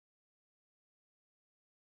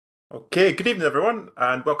Okay, good evening everyone,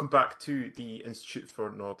 and welcome back to the Institute for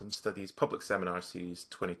Northern Studies Public Seminar Series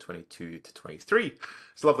 2022 to 23.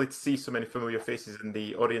 It's lovely to see so many familiar faces in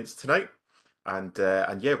the audience tonight, and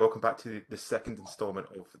yeah, welcome back to the second instalment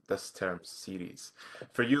of this term's series.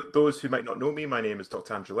 For those who might not know me, my name is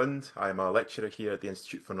Dr. Andrew Lind. I am a lecturer here at the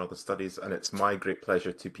Institute for Northern Studies, and it's my great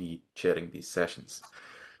pleasure to be chairing these sessions.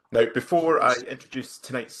 Now, before I introduce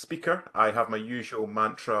tonight's speaker, I have my usual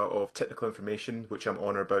mantra of technical information, which I'm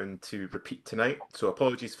honour bound to repeat tonight. So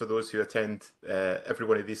apologies for those who attend every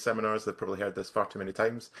one of these seminars. They've probably heard this far too many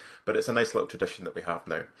times, but it's a nice little tradition that we have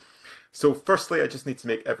now. So firstly, I just need to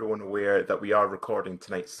make everyone aware that we are recording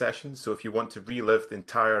tonight's session. So if you want to relive the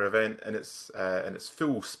entire event in its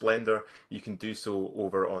full splendour, you can do so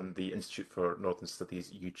over on the Institute for Northern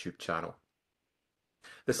Studies YouTube channel.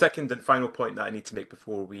 The second and final point that I need to make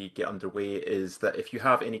before we get underway is that if you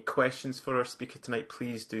have any questions for our speaker tonight,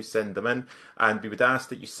 please do send them in, and we would ask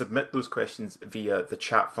that you submit those questions via the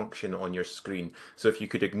chat function on your screen. So if you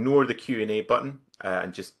could ignore the Q&A button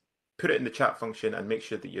and just put it in the chat function and make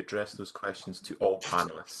sure that you address those questions to all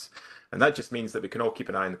panelists. And that just means that we can all keep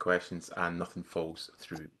an eye on the questions and nothing falls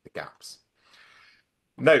through the gaps.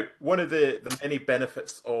 Now, one of the many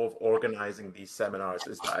benefits of organising these seminars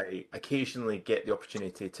is that I occasionally get the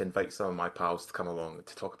opportunity to invite some of my pals to come along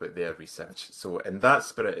to talk about their research. So in that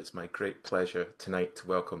spirit, it's my great pleasure tonight to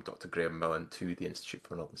welcome Dr. Graeme Millen to the Institute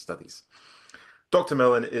for Northern Studies. Dr.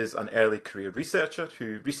 Millen is an early career researcher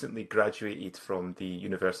who recently graduated from the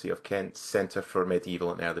University of Kent's Centre for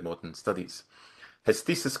Medieval and Early Modern Studies. His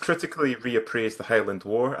thesis critically reappraised the Highland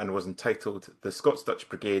War and was entitled The Scots-Dutch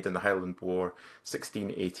Brigade in the Highland War,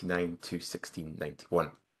 1689 to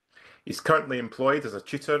 1691. He's currently employed as a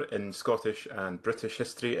tutor in Scottish and British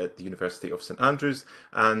history at the University of St Andrews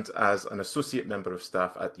and as an associate member of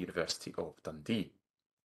staff at the University of Dundee.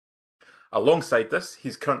 Alongside this,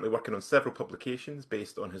 he's currently working on several publications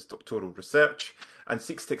based on his doctoral research and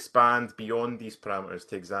seeks to expand beyond these parameters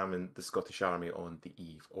to examine the Scottish Army on the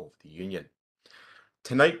eve of the Union.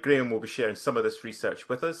 Tonight, Graeme will be sharing some of this research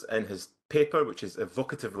with us in his paper, which is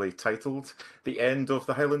evocatively titled The End of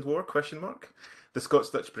the Highland War, the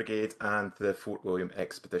Scots-Dutch Brigade and the Fort William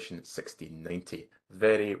Expedition 1690.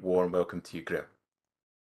 Very warm welcome to you, Graeme.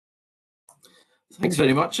 Thanks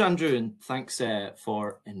very much, Andrew, and thanks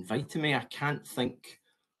for inviting me. I can't think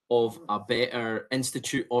of a better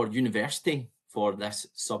institute or university for this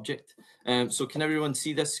subject. So can everyone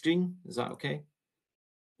see this screen? Is that okay?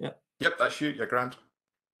 Yep, that's you. You're grand.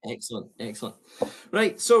 Excellent, excellent.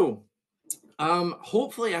 Right, so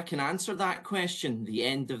hopefully I can answer that question, the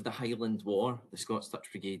end of the Highland War, the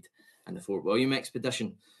Scots-Dutch Brigade and the Fort William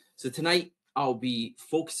Expedition. So tonight I'll be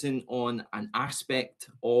focusing on an aspect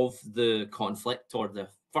of the conflict, or the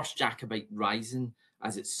First Jacobite Rising,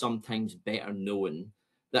 as it's sometimes better known,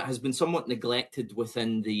 that has been somewhat neglected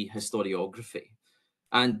within the historiography.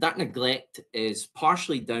 And that neglect is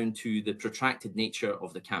partially down to the protracted nature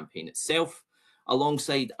of the campaign itself,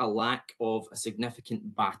 alongside a lack of a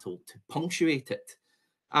significant battle to punctuate it,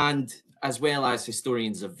 and as well as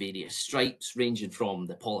historians of various stripes, ranging from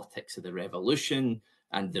the politics of the revolution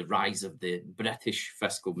and the rise of the British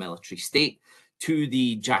fiscal military state to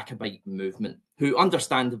the Jacobite movement, who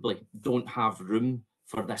understandably don't have room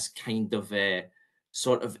for this kind of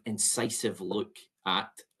sort of incisive look at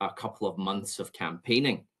a couple of months of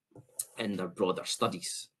campaigning in their broader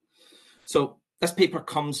studies. So this paper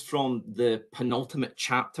comes from the penultimate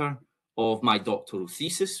chapter of my doctoral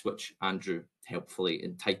thesis, which Andrew helpfully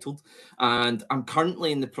entitled, and I'm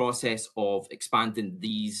currently in the process of expanding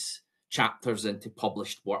these chapters into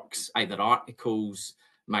published works, either articles,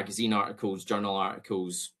 magazine articles, journal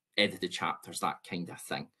articles, edited chapters, that kind of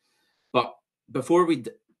thing. But before we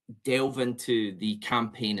delve into the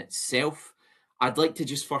campaign itself, I'd like to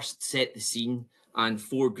just first set the scene and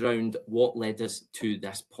foreground what led us to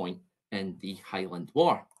this point in the Highland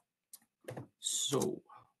War. So,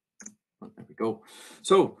 there we go.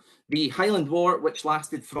 So, the Highland War, which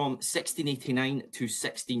lasted from 1689 to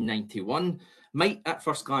 1691, might at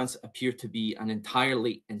first glance appear to be an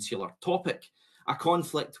entirely insular topic, a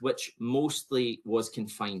conflict which mostly was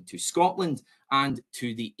confined to Scotland and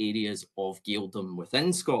to the areas of Gaeldom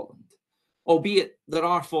within Scotland. Albeit there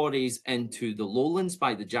are forays into the lowlands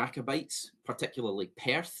by the Jacobites, particularly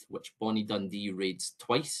Perth, which Bonnie Dundee raids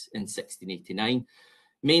twice in 1689,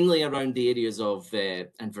 mainly around the areas of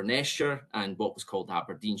Inverness-shire and what was called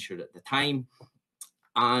Aberdeenshire at the time,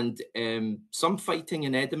 and some fighting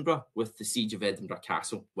in Edinburgh with the siege of Edinburgh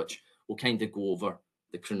Castle, which will kind of go over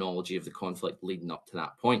the chronology of the conflict leading up to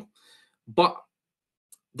that point. But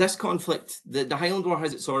this conflict, the Highland War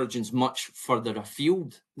has its origins much further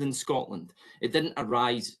afield than Scotland. It didn't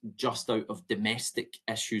arise just out of domestic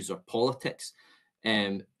issues or politics.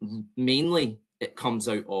 Mainly, it comes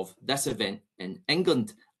out of this event in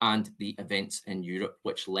England and the events in Europe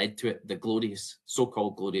which led to it, the glorious,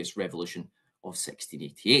 so-called glorious revolution of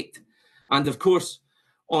 1688. And of course,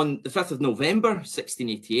 on the 5th of November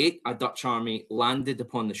 1688, a Dutch army landed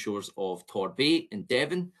upon the shores of Torbay in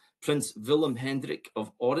Devon. Prince Willem Hendrik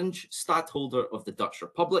of Orange, stadtholder of the Dutch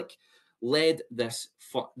Republic, led this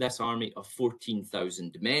army of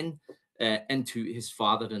 14,000 men into his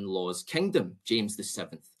father-in-law's kingdom, James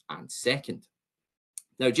VII and II.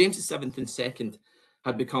 Now, James VII and II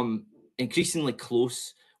had become increasingly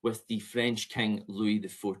close with the French King Louis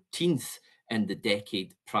XIV in the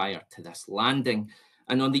decade prior to this landing.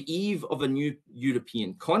 And on the eve of a new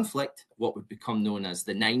European conflict, what would become known as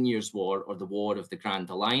the 9 Years' War, or the War of the Grand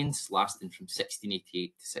Alliance, lasting from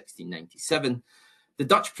 1688 to 1697, the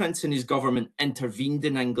Dutch prince and his government intervened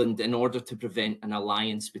in England in order to prevent an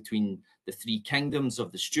alliance between the three kingdoms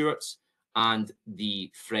of the Stuarts and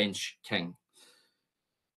the French king,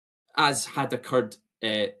 as had occurred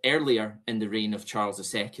earlier in the reign of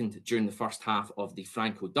Charles II during the first half of the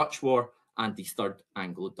Franco-Dutch War and the Third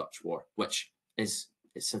Anglo-Dutch War, which is,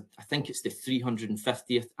 I think it's the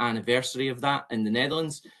 350th anniversary of that in the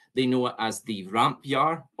Netherlands. They know it as the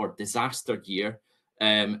rampjaar, or disaster year.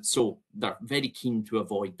 So they're very keen to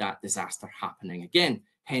avoid that disaster happening again,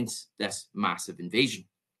 hence this massive invasion.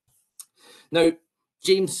 Now,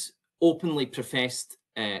 James openly professed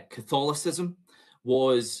Catholicism,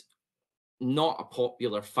 was not a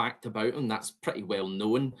popular fact about him. That's pretty well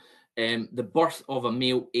known. The birth of a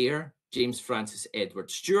male heir, James Francis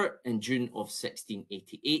Edward Stuart, in June of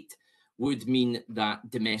 1688, would mean that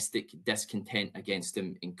domestic discontent against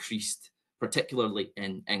him increased, particularly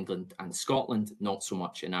in England and Scotland, not so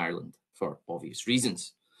much in Ireland, for obvious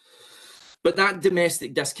reasons. But that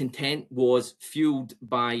domestic discontent was fueled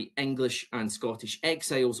by English and Scottish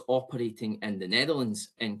exiles operating in the Netherlands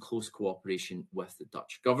in close cooperation with the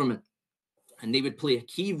Dutch government. And they would play a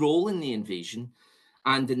key role in the invasion,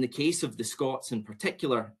 and in the case of the Scots in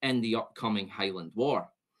particular, in the upcoming Highland War.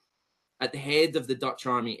 At the head of the Dutch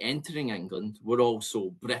army entering England were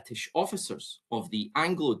also British officers of the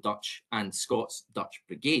Anglo-Dutch and Scots-Dutch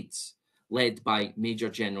Brigades, led by Major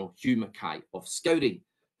General Hugh Mackay of Scourie,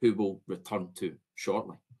 who we'll return to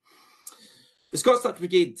shortly. The Scots-Dutch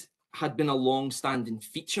Brigade had been a long-standing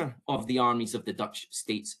feature of the armies of the Dutch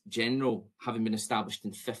States General, having been established in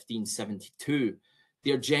 1572.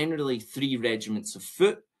 They are generally 3 regiments of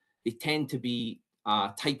foot. They tend to be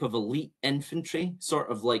a type of elite infantry, sort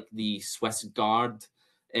of like the Swiss Guard,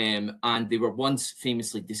 and they were once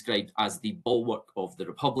famously described as the bulwark of the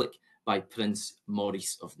Republic by Prince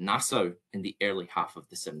Maurice of Nassau in the early half of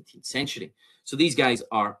the 17th century. So these guys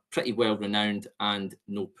are pretty well renowned and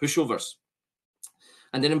no pushovers.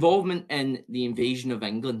 And their involvement in the invasion of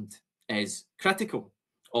England is critical,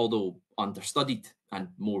 although understudied, and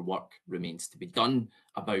more work remains to be done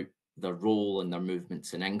about their role and their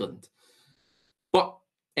movements in England. But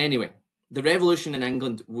anyway, the revolution in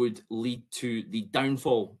England would lead to the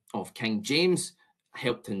downfall of King James,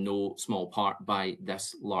 helped in no small part by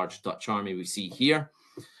this large Dutch army we see here.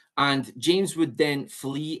 And James would then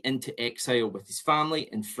flee into exile with his family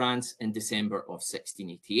in France in December of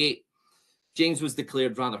 1688. James was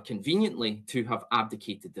declared rather conveniently to have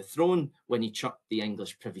abdicated the throne when he chucked the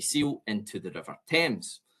English Privy Seal into the River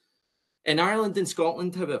Thames. In Ireland and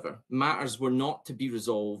Scotland, however, matters were not to be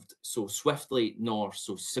resolved so swiftly nor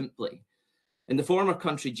so simply. In the former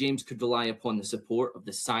country, James could rely upon the support of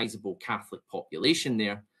the sizable Catholic population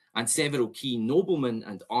there, and several key noblemen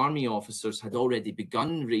and army officers had already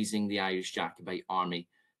begun raising the Irish Jacobite army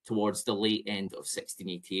towards the late end of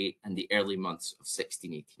 1688 and the early months of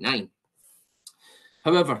 1689.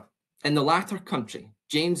 However, in the latter country,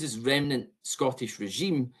 James's remnant Scottish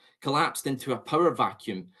regime collapsed into a power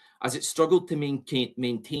vacuum as it struggled to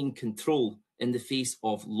maintain control in the face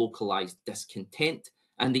of localised discontent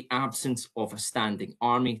and the absence of a standing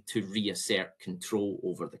army to reassert control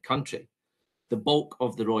over the country. The bulk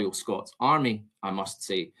of the Royal Scots Army, I must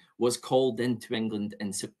say, was called into England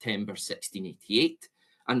in September 1688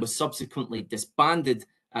 and was subsequently disbanded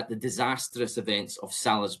at the disastrous events of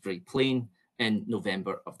Salisbury Plain in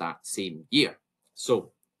November of that same year.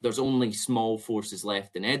 So there's only small forces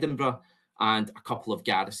left in Edinburgh and a couple of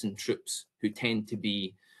garrison troops who tend to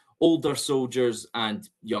be older soldiers and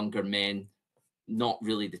younger men, not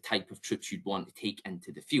really the type of troops you'd want to take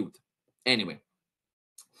into the field. Anyway,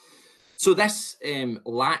 so this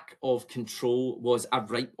lack of control was a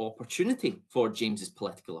ripe opportunity for James's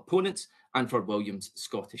political opponents and for William's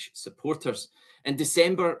Scottish supporters. In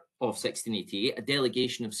December of 1688, a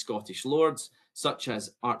delegation of Scottish lords, such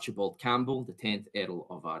as Archibald Campbell, the 10th Earl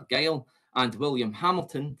of Argyll, and William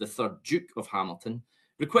Hamilton, the 3rd Duke of Hamilton,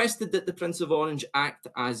 requested that the Prince of Orange act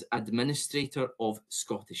as administrator of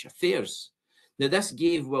Scottish affairs. Now, this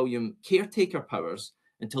gave William caretaker powers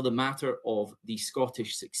until the matter of the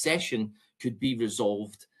Scottish succession could be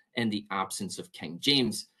resolved in the absence of King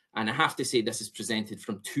James. And I have to say, this is presented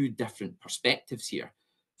from two different perspectives here.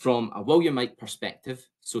 From a Williamite perspective,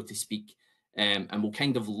 so to speak, and we'll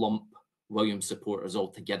kind of lump William's supporters all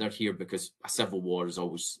together here because a civil war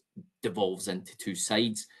always devolves into two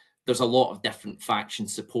sides. There's a lot of different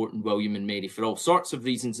factions supporting William and Mary for all sorts of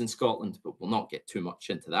reasons in Scotland, but we'll not get too much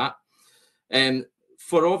into that.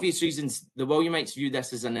 For obvious reasons, the Williamites view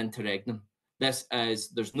this as an interregnum. This is,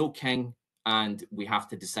 there's no king, and we have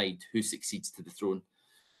to decide who succeeds to the throne.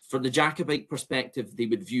 For the Jacobite perspective, they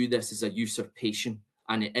would view this as a usurpation,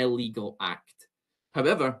 an illegal act.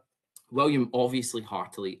 However, William obviously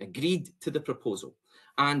heartily agreed to the proposal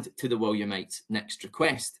and to the Williamites' next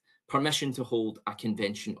request, permission to hold a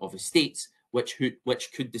convention of estates, which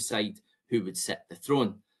could decide who would sit the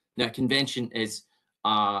throne. Now, a convention is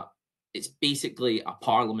it's basically a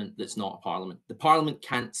parliament that's not a parliament. The parliament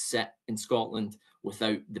can't sit in Scotland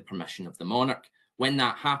without the permission of the monarch. When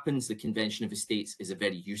that happens, the Convention of Estates is a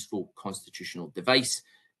very useful constitutional device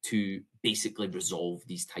to basically resolve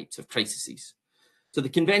these types of crises. So the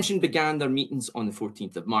convention began their meetings on the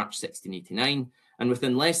 14th of March, 1689, and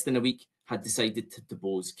within less than a week had decided to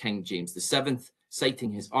depose King James VII,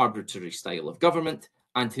 citing his arbitrary style of government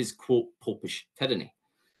and his, quote, popish tyranny.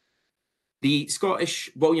 The Scottish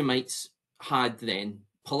Williamites had then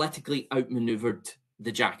politically outmaneuvered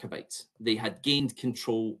the Jacobites. They had gained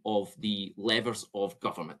control of the levers of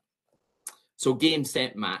government. So game,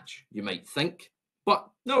 set, match, you might think, but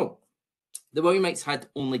no. The Williamites had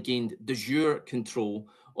only gained de jure control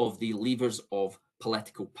of the levers of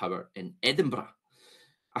political power in Edinburgh.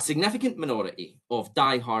 A significant minority of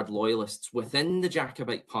die-hard loyalists within the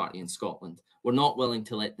Jacobite party in Scotland were not willing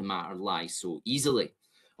to let the matter lie so easily.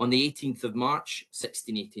 On the 18th of March,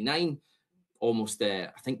 1689, almost, I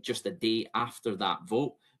think just a day after that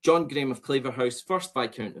vote, John Graham of Claverhouse, 1st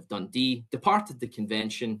Viscount of Dundee, departed the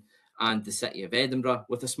convention and the city of Edinburgh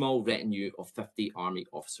with a small retinue of 50 army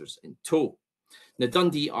officers in tow. Now,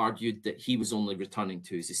 Dundee argued that he was only returning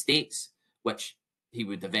to his estates, which he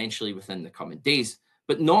would eventually within the coming days,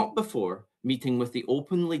 but not before meeting with the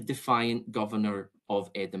openly defiant governor of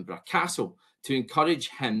Edinburgh Castle to encourage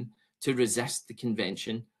him to resist the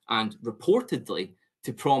convention and reportedly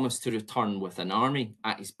to promise to return with an army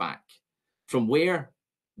at his back. From where?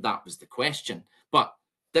 That was the question. But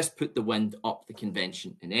this put the wind up the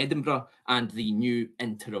convention in Edinburgh and the new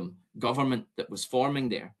interim government that was forming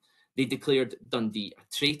there. They declared Dundee a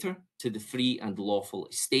traitor to the free and lawful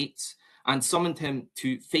estates and summoned him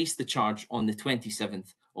to face the charge on the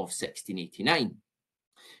 27th of 1689.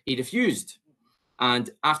 He refused, and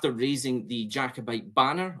after raising the Jacobite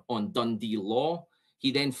banner on Dundee law,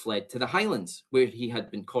 he then fled to the Highlands, where he had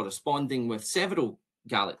been corresponding with several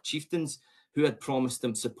Gaelic chieftains who had promised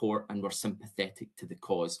him support and were sympathetic to the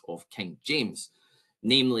cause of King James,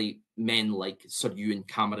 namely men like Sir Ewan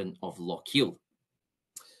Cameron of Lochiel.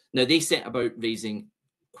 Now, they set about raising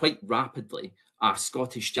quite rapidly a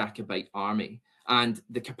Scottish Jacobite army, and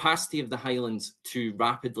the capacity of the Highlands to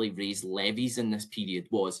rapidly raise levies in this period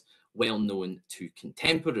was well known to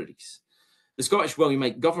contemporaries. The Scottish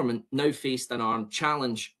Williamite government now faced an armed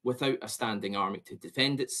challenge without a standing army to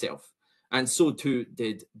defend itself, and so too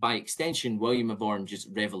did, by extension, William of Orange's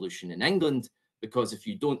revolution in England, because if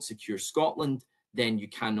you don't secure Scotland, then you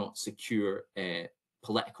cannot secure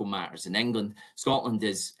political matters in England. Scotland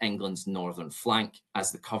is England's northern flank,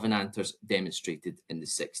 as the Covenanters demonstrated in the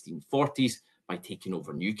 1640s by taking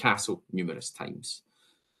over Newcastle numerous times.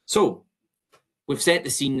 So, we've set the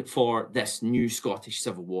scene for this new Scottish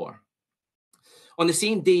Civil War. On the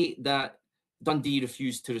same day that Dundee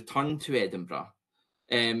refused to return to Edinburgh,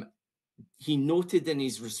 he noted in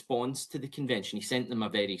his response to the convention, he sent them a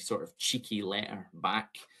very sort of cheeky letter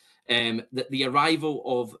back, that the arrival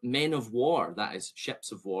of men of war, that is,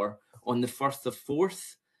 ships of war, on the 1st of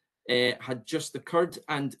 4th had just occurred,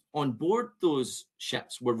 and on board those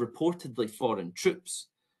ships were reportedly foreign troops.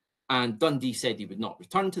 And Dundee said he would not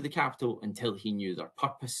return to the capital until he knew their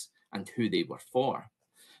purpose and who they were for.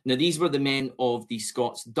 Now, these were the men of the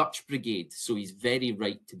Scots-Dutch Brigade, so he's very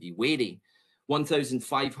right to be wary.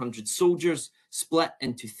 1,500 soldiers split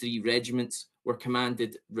into 3 regiments were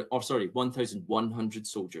commanded, 1,100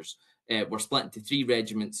 soldiers were split into 3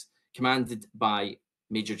 regiments commanded by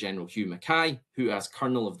Major General Hugh Mackay, who as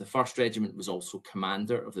colonel of the 1st Regiment was also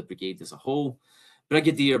commander of the brigade as a whole,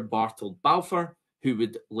 Brigadier Barthold Balfour, who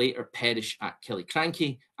would later perish at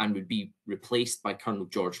Killiecrankie and would be replaced by Colonel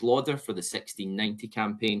George Lauder for the 1690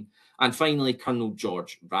 campaign, and finally Colonel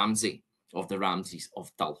George Ramsay of the Ramsays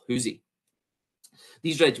of Dalhousie.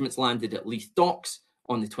 These regiments landed at Leith Docks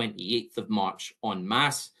on the 28th of March en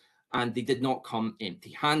masse, and they did not come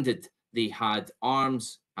empty-handed. They had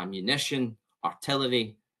arms, ammunition,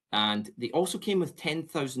 artillery, and they also came with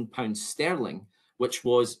 £10,000 sterling, which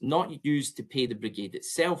was not used to pay the brigade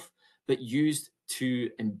itself, but used to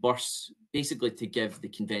emburse, basically to give the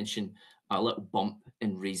convention a little bump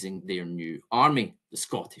in raising their new army, the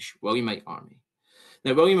Scottish Williamite Army.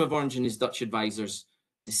 Now, William of Orange and his Dutch advisors'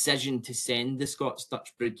 decision to send the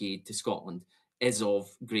Scots-Dutch Brigade to Scotland is of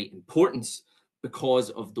great importance because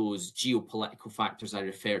of those geopolitical factors I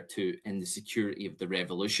referred to in the security of the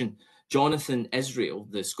revolution. Jonathan Israel,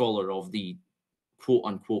 the scholar of the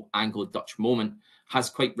quote-unquote Anglo-Dutch moment, has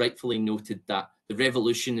quite rightfully noted that the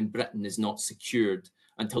revolution in Britain is not secured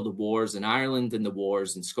until the wars in Ireland and the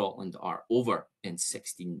wars in Scotland are over in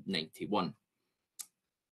 1691.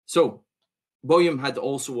 So, William had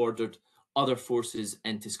also ordered other forces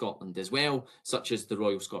into Scotland as well, such as the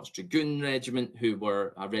Royal Scots Dragoon Regiment, who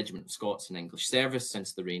were a regiment of Scots in English service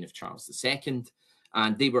since the reign of Charles II.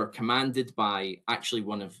 And they were commanded by actually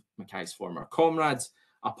one of Mackay's former comrades,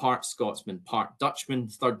 a part Scotsman, part Dutchman,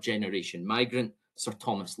 3rd generation migrant, Sir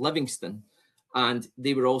Thomas Livingston. And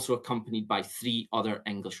they were also accompanied by 3 other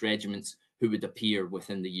English regiments who would appear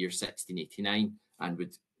within the year 1689 and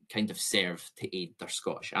would kind of serve to aid their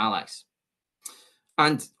Scottish allies.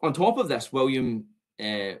 And on top of this, William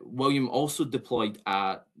also deployed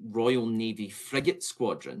a Royal Navy frigate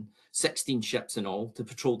squadron, 16 ships in all, to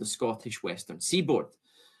patrol the Scottish western seaboard.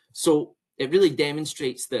 So it really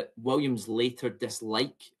demonstrates that William's later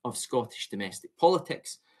dislike of Scottish domestic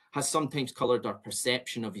politics has sometimes coloured our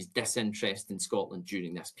perception of his disinterest in Scotland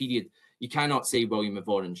during this period. You cannot say William of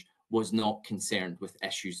Orange was not concerned with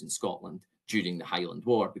issues in Scotland during the Highland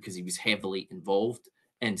War, because he was heavily involved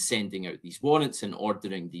in sending out these warrants and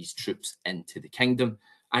ordering these troops into the kingdom.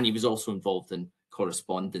 And he was also involved in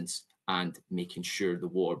correspondence and making sure the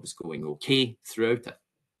war was going okay throughout it.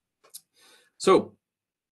 So,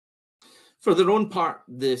 for their own part,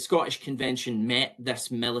 the Scottish Convention met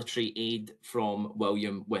this military aid from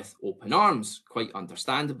William with open arms, quite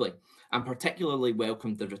understandably, and particularly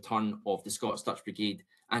welcomed the return of the Scots-Dutch Brigade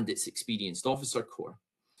and its experienced officer corps.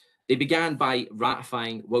 They began by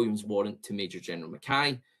ratifying William's warrant to Major General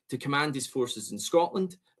Mackay to command his forces in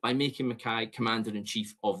Scotland by making Mackay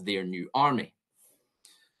Commander-in-Chief of their new army.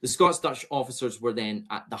 The Scots-Dutch officers were then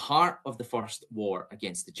at the heart of the First War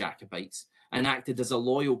against the Jacobites and acted as a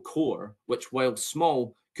loyal corps, which, while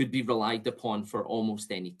small, could be relied upon for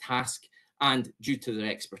almost any task, and due to their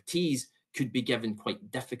expertise, could be given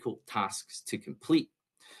quite difficult tasks to complete.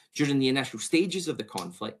 During the initial stages of the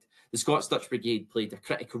conflict, the Scots-Dutch Brigade played a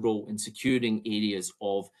critical role in securing areas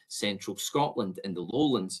of central Scotland in the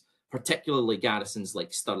lowlands, particularly garrisons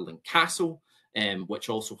like Stirling Castle, which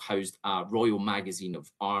also housed a royal magazine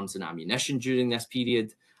of arms and ammunition during this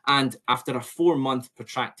period. And after a 4-month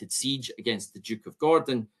protracted siege against the Duke of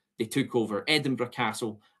Gordon, they took over Edinburgh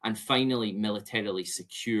Castle and finally militarily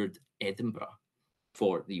secured Edinburgh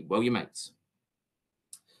for the Williamites.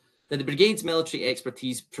 Now, the brigade's military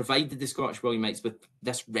expertise provided the Scottish Williamites with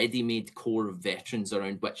this ready-made corps of veterans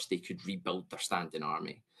around which they could rebuild their standing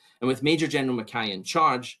army. And with Major General Mackay in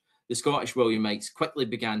charge, the Scottish Williamites quickly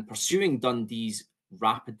began pursuing Dundee's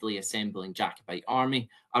rapidly assembling Jacobite army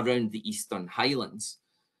around the Eastern Highlands.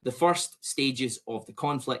 The first stages of the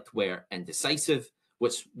conflict were indecisive,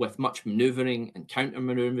 with much manoeuvring and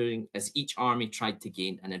counter-manoeuvring as each army tried to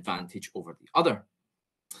gain an advantage over the other.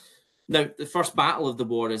 Now, the first battle of the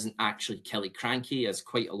war isn't actually Killiecrankie, as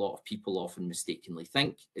quite a lot of people often mistakenly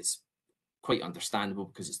think. It's quite understandable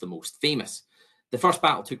because it's the most famous. The first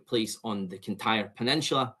battle took place on the Kintyre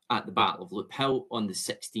Peninsula at the Battle of Loop Hill on the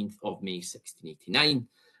 16th of May, 1689,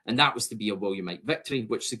 and that was to be a Williamite victory,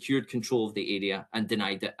 which secured control of the area and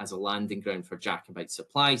denied it as a landing ground for Jacobite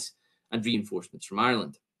supplies and reinforcements from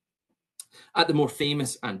Ireland. At the more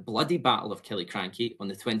famous and bloody Battle of Killiecrankie on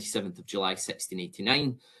the 27th of July,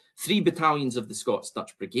 1689, 3 battalions of the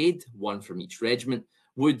Scots-Dutch Brigade, 1 from each regiment,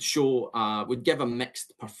 would give a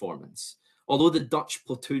mixed performance. Although the Dutch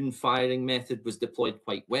platoon firing method was deployed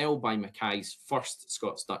quite well by Mackay's 1st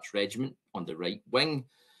Scots-Dutch Regiment on the right wing,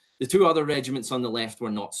 the 2 other regiments on the left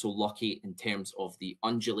were not so lucky in terms of the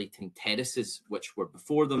undulating terraces which were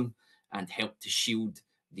before them and helped to shield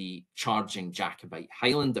the charging Jacobite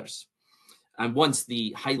Highlanders. And once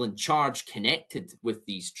the Highland charge connected with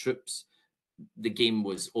these troops, the game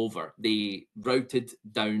was over. They routed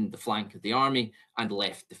down the flank of the army and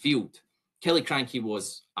left the field. Killiecrankie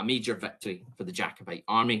was a major victory for the Jacobite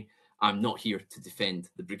army. I'm not here to defend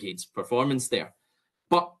the brigade's performance there,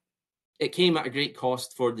 but it came at a great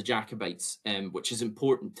cost for the Jacobites, which is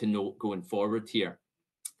important to note going forward here.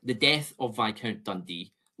 The death of Viscount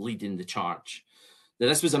Dundee leading the charge. Now,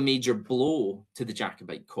 this was a major blow to the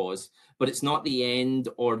Jacobite cause, but it's not the end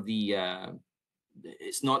or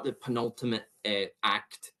it's not the penultimate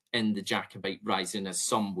act in the Jacobite Rising, as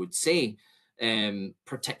some would say,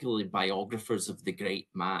 particularly biographers of the great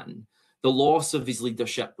man. The loss of his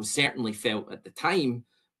leadership was certainly felt at the time,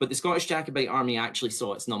 but the Scottish Jacobite army actually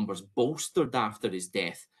saw its numbers bolstered after his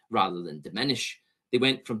death rather than diminish. They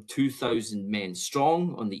went from 2,000 men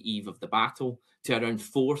strong on the eve of the battle to around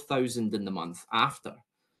 4,000 in the month after.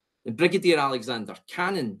 And Brigadier Alexander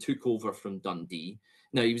Cannon took over from Dundee.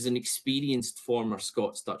 Now, he was an experienced former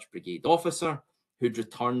Scots-Dutch Brigade officer who'd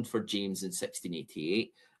returned for James in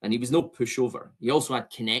 1688, and he was no pushover. He also had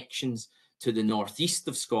connections to the northeast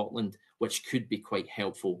of Scotland, which could be quite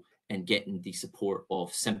helpful in getting the support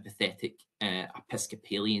of sympathetic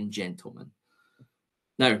Episcopalian gentlemen.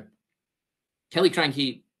 Now,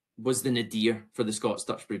 Killiecrankie was the nadir for the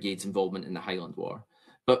Scots-Dutch Brigade's involvement in the Highland War,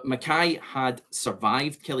 but Mackay had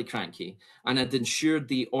survived Killiecrankie and had ensured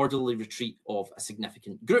the orderly retreat of a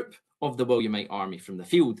significant group of the Williamite army from the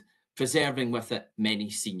field, preserving with it many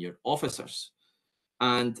senior officers.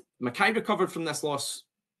 And Mackay recovered from this loss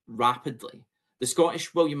rapidly. The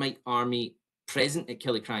Scottish Williamite army present at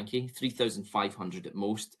Killiecrankie, 3,500 at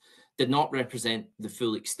most, did not represent the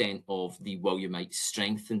full extent of the Williamite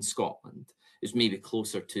strength in Scotland. It was maybe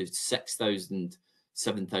closer to 6,000,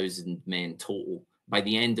 7,000 men total. By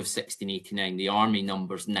the end of 1689, the army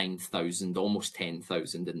numbers 9,000, almost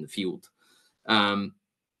 10,000 in the field.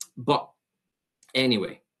 But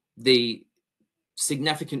anyway, the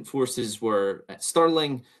significant forces were at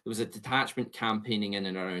Stirling. There was a detachment campaigning in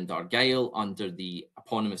and around Argyll under the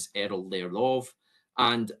eponymous Earl thereof,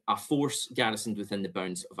 and a force garrisoned within the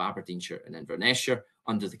bounds of Aberdeenshire and Inverness-shire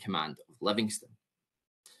under the command of Livingston.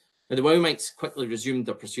 Now, the Williamites quickly resumed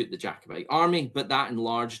their pursuit of the Jacobite army, but that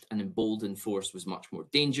enlarged and emboldened force was much more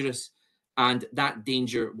dangerous, and that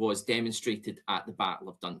danger was demonstrated at the Battle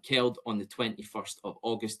of Dunkeld on the 21st of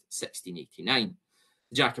August, 1689.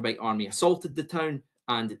 The Jacobite army assaulted the town,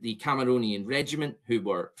 and the Cameronian regiment, who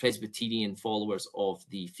were Presbyterian followers of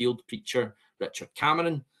the field preacher Richard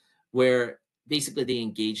Cameron, were basically they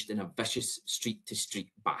engaged in a vicious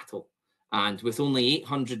street-to-street battle. And with only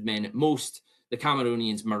 800 men at most, the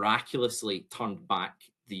Cameronians miraculously turned back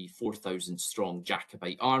the 4,000-strong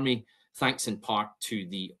Jacobite army, thanks in part to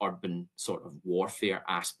the urban sort of warfare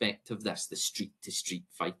aspect of this, the street-to-street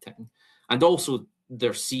fighting, and also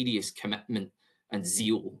their serious commitment and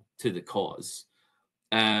zeal to the cause.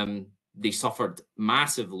 They suffered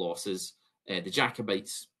massive losses. The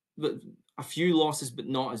Jacobites, a few losses, but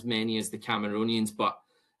not as many as the Cameronians. But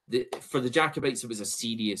for the Jacobites, it was a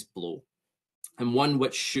serious blow, and one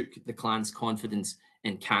which shook the clan's confidence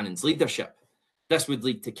in Cannon's leadership. This would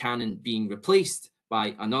lead to Cannon being replaced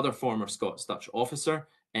by another former Scots-Dutch officer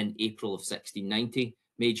in April of 1690,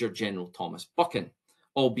 Major General Thomas Buchan,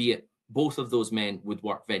 albeit both of those men would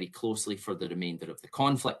work very closely for the remainder of the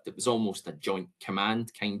conflict. It was almost a joint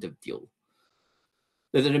command kind of deal.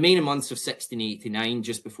 Now, the remaining months of 1689,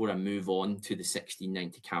 just before I move on to the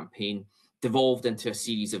 1690 campaign, devolved into a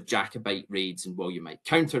series of Jacobite raids and Williamite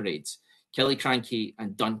counter-raids. Killiecrankie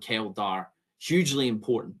and Dunkeld are hugely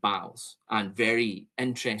important battles and very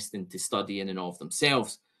interesting to study in and of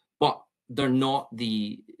themselves, but they're not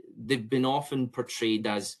they've been often portrayed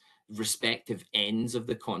as respective ends of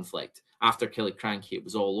the conflict. After Killiecrankie, it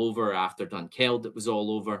was all over. After Dunkeld, it was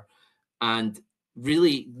all over. And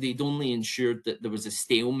really, they'd only ensured that there was a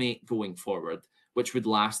stalemate going forward, which would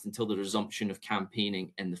last until the resumption of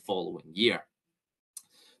campaigning in the following year.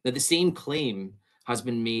 Now, the same claim has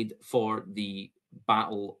been made for the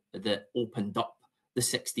battle that opened up the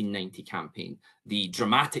 1690 campaign, the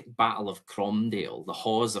dramatic Battle of Cromdale, the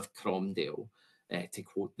Hawes of Cromdale, to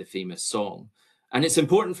quote the famous song. And it's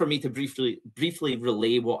important for me to briefly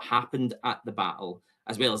relay what happened at the battle,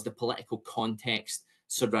 as well as the political context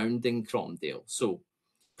surrounding Cromdale. So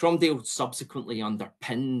Cromdale subsequently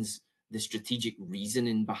underpins the strategic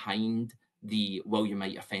reasoning behind the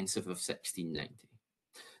Williamite offensive of 1690.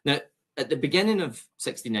 Now, at the beginning of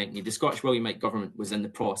 1690, the Scottish Williamite government was in the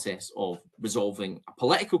process of resolving a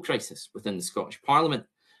political crisis within the Scottish Parliament,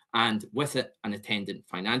 and with it, an attendant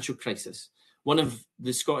financial crisis. One of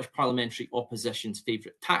the Scottish parliamentary opposition's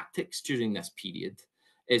favourite tactics during this period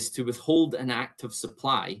is to withhold an act of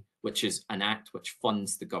supply, which is an act which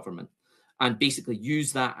funds the government, and basically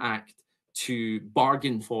use that act to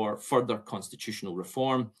bargain for further constitutional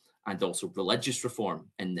reform and also religious reform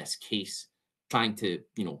in this case, trying to,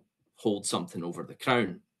 hold something over the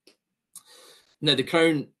crown. Now, the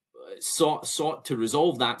crown sought to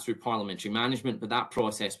resolve that through parliamentary management, but that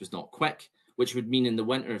process was not quick, which would mean in the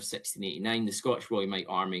winter of 1689, the Scottish Williamite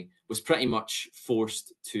army was pretty much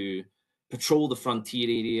forced to patrol the frontier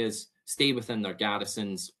areas, stay within their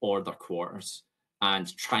garrisons or their quarters,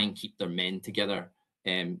 and try and keep their men together,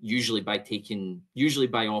 usually by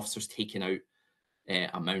officers taking out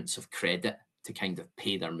amounts of credit to kind of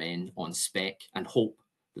pay their men on spec and hope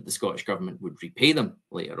that the Scottish government would repay them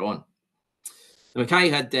later on. Now,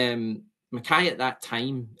 Mackay at that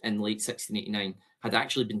time in late 1689 had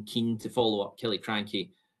actually been keen to follow up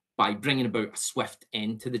Killiecrankie by bringing about a swift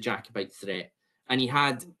end to the Jacobite threat. And he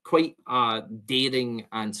had quite a daring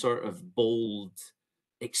and sort of bold,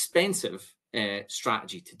 expensive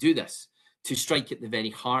strategy to do this, to strike at the very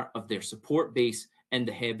heart of their support base in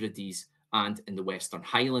the Hebrides and in the Western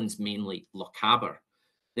Highlands, mainly Lochaber.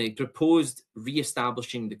 They proposed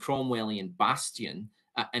re-establishing the Cromwellian bastion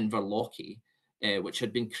at Inverlochy, which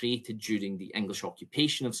had been created during the English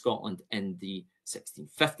occupation of Scotland in the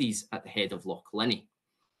 1650s at the head of Loch Linnhe.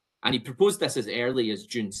 And he proposed this as early as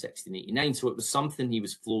June 1689, so it was something he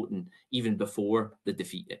was floating even before the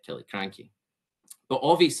defeat at Killiecrankie. But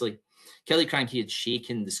obviously, Killiecrankie had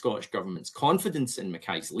shaken the Scottish government's confidence in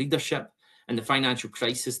Mackay's leadership, and the financial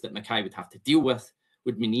crisis that Mackay would have to deal with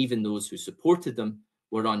would mean even those who supported them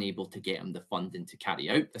were unable to get him the funding to carry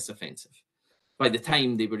out this offensive. By the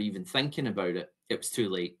time they were even thinking about it, it was too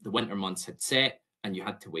late. The winter months had set, and you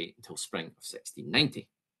had to wait until spring of 1690.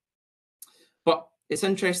 But it's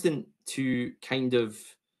interesting to kind of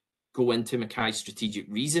go into Mackay's strategic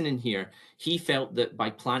reasoning here. He felt that by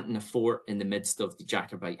planting a fort in the midst of the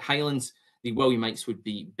Jacobite Highlands, the Williamites would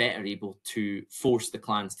be better able to force the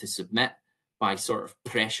clans to submit by sort of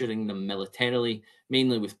pressuring them militarily,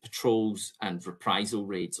 mainly with patrols and reprisal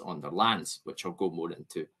raids on their lands, which I'll go more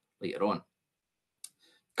into later on.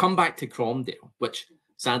 Come back to Cromdale, which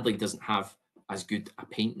sadly doesn't have as good a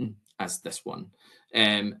painting as this one.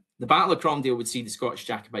 The Battle of Cromdale would see the Scottish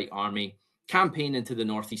Jacobite army campaign into the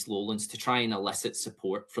northeast lowlands to try and elicit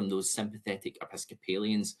support from those sympathetic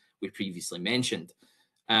Episcopalians we previously mentioned.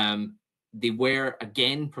 They were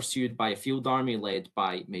again pursued by a field army led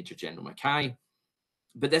by Major General Mackay,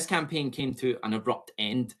 but this campaign came to an abrupt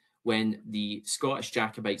end when the Scottish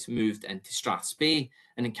Jacobites moved into Strathspey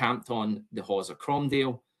and encamped on the Hawes of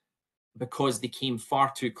Cromdale because they came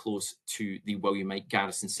far too close to the Williamite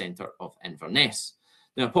garrison centre of Inverness.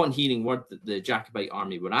 Now, upon hearing word that the Jacobite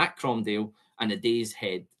army were at Cromdale and a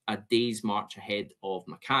day's march ahead of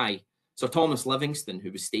Mackay, Sir Thomas Livingston,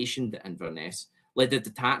 who was stationed at Inverness, led a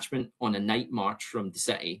detachment on a night march from the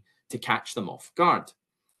city to catch them off guard.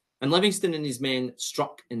 And Livingston and his men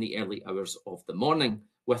struck in the early hours of the morning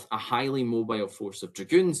with a highly mobile force of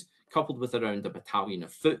dragoons, coupled with around a battalion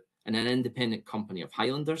of foot and an independent company of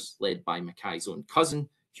Highlanders, led by Mackay's own cousin,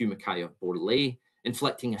 Hugh Mackay of Borlay,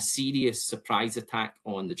 inflicting a serious surprise attack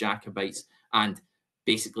on the Jacobites and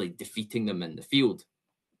basically defeating them in the field.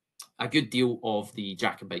 A good deal of the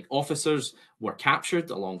Jacobite officers were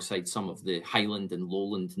captured alongside some of the Highland and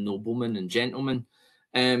Lowland noblemen and gentlemen,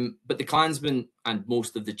 but the clansmen and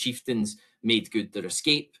most of the chieftains made good their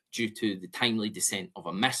escape due to the timely descent of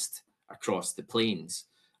a mist across the plains,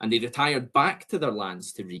 and they retired back to their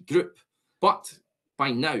lands to regroup. But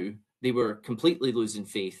by now, they were completely losing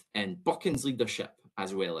faith in Buchan's leadership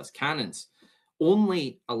as well as Cannon's.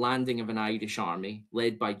 Only a landing of an Irish army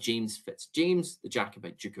led by James Fitzjames, the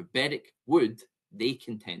Jacobite Duke of Berwick, would, they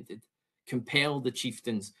contended, compel the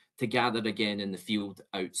chieftains to gather again in the field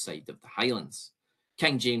outside of the Highlands.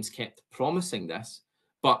 King James kept promising this,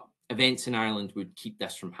 but events in Ireland would keep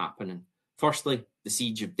this from happening. Firstly, the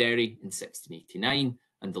siege of Derry in 1689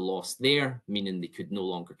 and the loss there, meaning they could no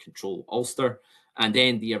longer control Ulster, and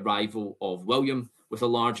then the arrival of William with a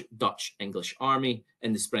large Dutch-English army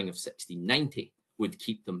in the spring of 1690 would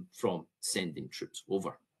keep them from sending troops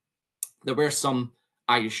over. There were some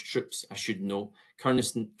Irish troops, I should note.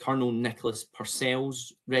 Colonel Nicholas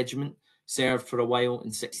Purcell's regiment served for a while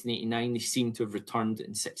in 1689. They seem to have returned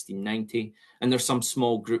in 1690. And there's some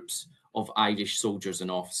small groups of Irish soldiers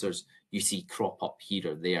and officers you see crop up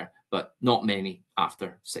here or there, but not many after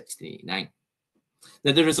 1689.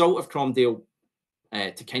 Now, the result of Cromdale,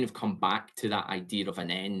 to kind of come back to that idea of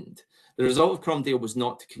an end, the result of Cromdale was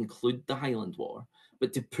not to conclude the Highland War,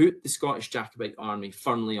 but to put the Scottish Jacobite army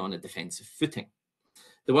firmly on a defensive footing.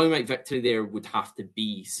 The Williamite victory there would have to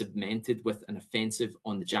be supplemented with an offensive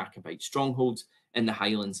on the Jacobite strongholds in the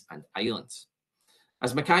Highlands and Islands.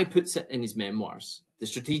 As Mackay puts it in his memoirs, the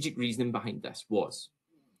strategic reasoning behind this was,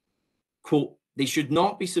 quote, they should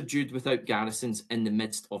not be subdued without garrisons in the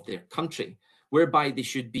midst of their country, whereby they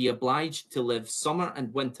should be obliged to live summer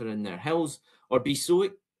and winter in their hills, or be so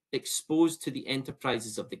exposed to the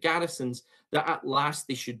enterprises of the garrisons that at last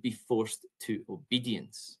they should be forced to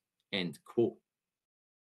obedience, end quote.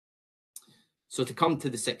 So to come to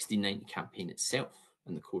the 1690 campaign itself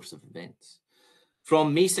and the course of events.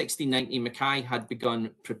 From May 1690, Mackay had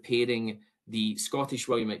begun preparing the Scottish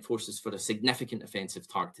Williamite forces for a significant offensive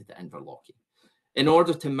targeted at Inverlochy. In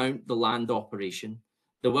order to mount the land operation,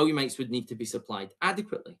 the Williamites would need to be supplied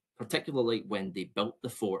adequately, particularly when they built the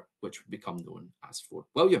fort, which would become known as Fort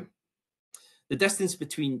William. The distance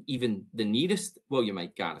between even the nearest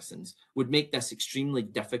Williamite garrisons would make this extremely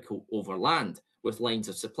difficult over land, with lines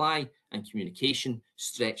of supply and communication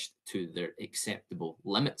stretched to their acceptable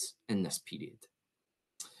limits in this period.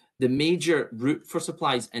 The major route for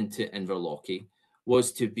supplies into Inverlochy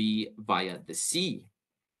was to be via the sea.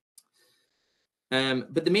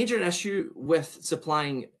 But the major issue with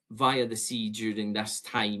supplying via the sea during this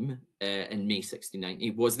time in May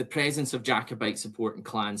 1690 was the presence of Jacobite supporting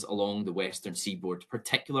clans along the western seaboard,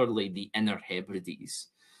 particularly the Inner Hebrides.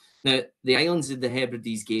 Now, the islands of the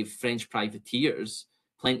Hebrides gave French privateers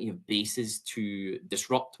plenty of bases to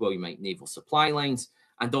disrupt Williamite naval supply lines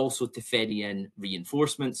and also to ferry in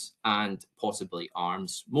reinforcements and possibly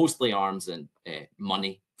arms, mostly arms and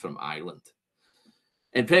money from Ireland.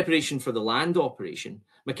 In preparation for the land operation,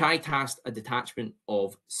 Mackay tasked a detachment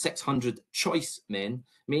of 600 choice men,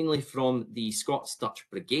 mainly from the Scots-Dutch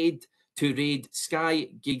Brigade, to raid Skye,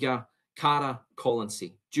 Giga, Cara,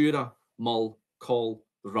 Colonsay, Jura, Mull, Coll,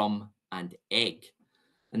 Rum, and Egg.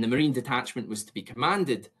 And the Marine detachment was to be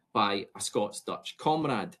commanded by a Scots-Dutch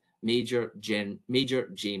comrade, Major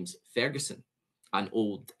James Ferguson, an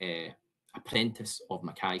old apprentice of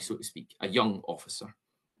Mackay, so to speak, a young officer.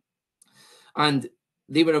 And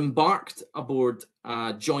they were embarked aboard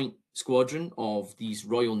a joint squadron of these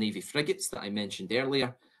Royal Navy frigates that I mentioned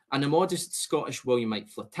earlier, and a modest Scottish Williamite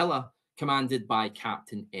flotilla commanded by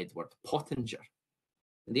Captain Edward Pottinger.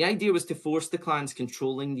 And the idea was to force the clans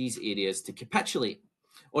controlling these areas to capitulate,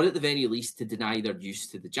 or at the very least to deny their use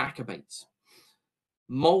to the Jacobites.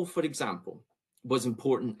 Mull, for example, was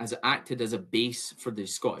important as it acted as a base for the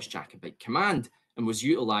Scottish Jacobite command and was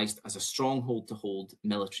utilised as a stronghold to hold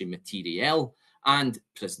military materiel and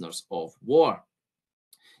prisoners of war.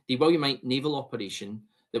 The Williamite naval operation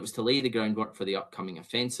that was to lay the groundwork for the upcoming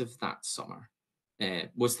offensive that summer And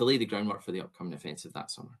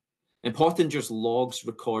Pottinger's logs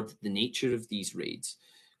record the nature of these raids.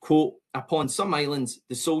 Quote, upon some islands,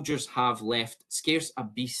 the soldiers have left scarce a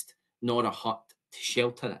beast nor a hut to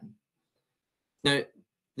shelter in. Now,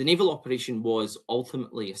 the naval operation was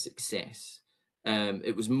ultimately a success.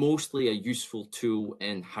 It was mostly a useful tool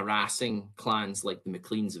in harassing clans like the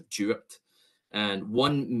MacLeans of Duart. And the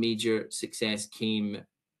one major success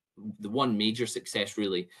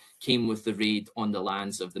really came with the raid on the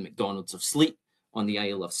lands of the MacDonalds of Sleat on the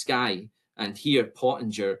Isle of Skye. And here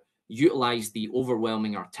Pottinger utilised the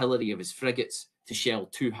overwhelming artillery of his frigates to shell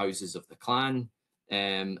 2 houses of the clan.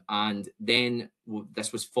 And then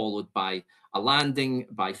this was followed by a landing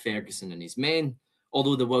by Ferguson and his men,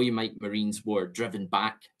 although the Williamite Marines were driven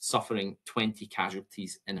back, suffering 20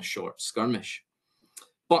 casualties in a short skirmish.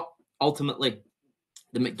 But ultimately,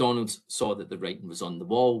 the MacDonalds saw that the writing was on the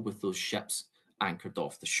wall with those ships anchored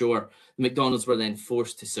off the shore. The MacDonalds were then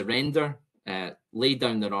forced to surrender, lay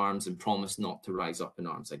down their arms and promise not to rise up in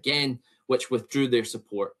arms again, which withdrew their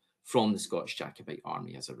support from the Scottish Jacobite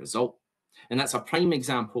army as a result. And that's a prime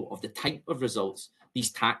example of the type of results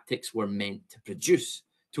these tactics were meant to produce,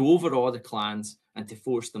 to overawe the clans and to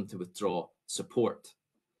force them to withdraw support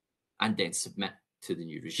and then submit to the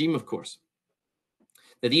new regime, of course.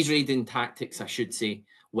 Now, these raiding tactics, I should say,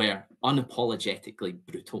 were unapologetically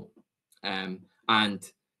brutal. And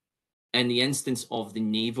in the instance of the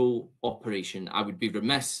naval operation, I would be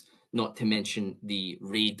remiss not to mention the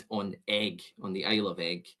raid on Egg, on the Isle of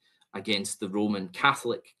Egg, against the Roman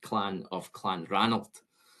Catholic clan of Clanranald.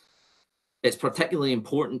 It's particularly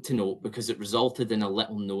important to note because it resulted in a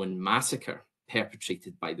little-known massacre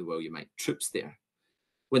perpetrated by the Williamite troops there.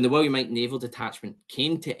 When the Williamite naval detachment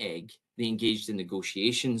came to Egg, they engaged in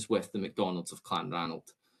negotiations with the MacDonalds of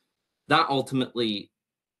Clanranald. That ultimately,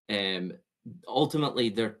 the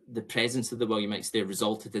presence of the Williamites there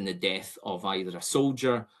resulted in the death of either a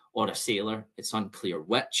soldier or a sailor. It's unclear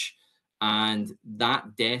which. And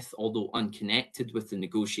that death, although unconnected with the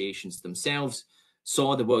negotiations themselves,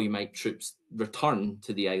 saw the Williamite troops return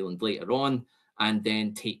to the island later on and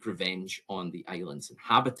then take revenge on the island's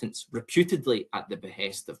inhabitants, reputedly at the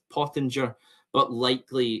behest of Pottinger, but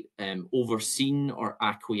likely overseen or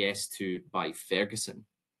acquiesced to by Ferguson.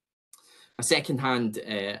 A second-hand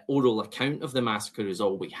oral account of the massacre is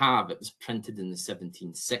all we have. It was printed in the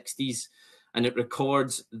 1760s, and it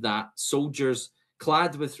records that soldiers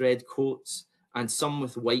clad with red coats and some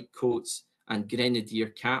with white coats and grenadier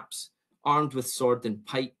caps, armed with sword and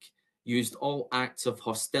pike, used all acts of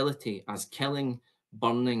hostility as killing,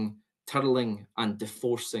 burning, turling, and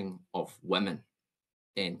deforcing of women.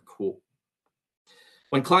 End quote.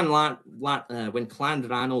 When Clan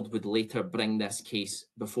Ranald would later bring this case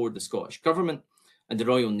before the Scottish Government and the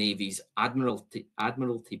Royal Navy's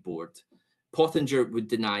Admiralty Board, Pottinger would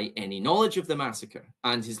deny any knowledge of the massacre,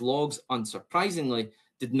 and his logs, unsurprisingly,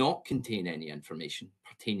 did not contain any information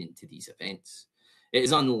pertaining to these events. It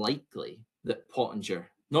is unlikely that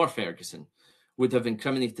Pottinger nor Ferguson would have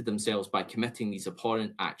incriminated themselves by committing these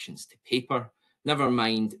abhorrent actions to paper, never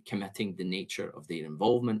mind committing the nature of their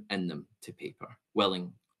involvement in them to paper,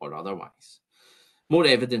 willing or otherwise. More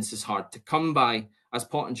evidence is hard to come by, as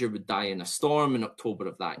Pottinger would die in a storm in October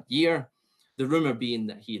of that year, the rumour being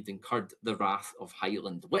that he had incurred the wrath of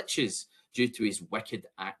Highland witches due to his wicked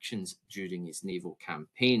actions during his naval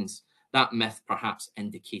campaigns, that myth perhaps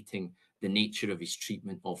indicating the nature of his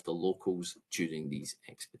treatment of the locals during these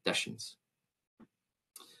expeditions.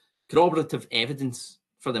 Corroborative evidence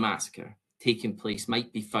for the massacre taking place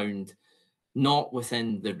might be found not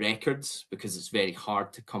within the records, because it's very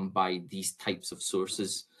hard to come by these types of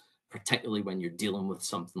sources, particularly when you're dealing with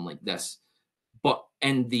something like this, but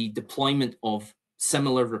in the deployment of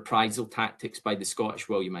similar reprisal tactics by the Scottish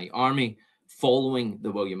Williamite army following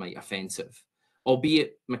the Williamite offensive,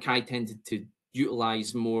 albeit Mackay tended to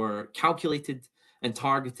utilise more calculated and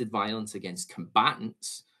targeted violence against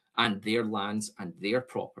combatants and their lands and their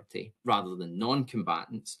property rather than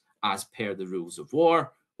non-combatants, as per the rules of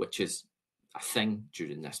war, which is a thing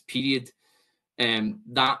during this period.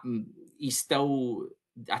 That he's still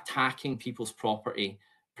attacking people's property,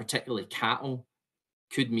 particularly cattle,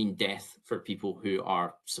 could mean death for people who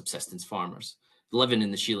are subsistence farmers. Living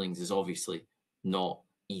in the Shillings is obviously not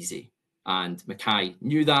easy, and Mackay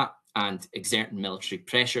knew that, and exerting military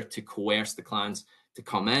pressure to coerce the clans to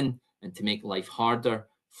come in and to make life harder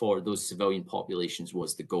for those civilian populations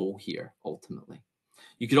was the goal here, ultimately.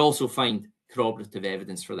 You could also find corroborative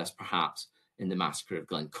evidence for this, perhaps, in the Massacre of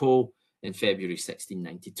Glencoe in February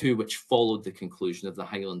 1692, which followed the conclusion of the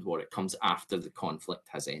Highland War. It comes after the conflict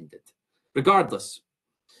has ended. Regardless,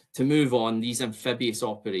 to move on, these amphibious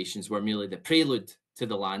operations were merely the prelude to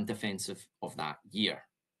the land defensive of that year.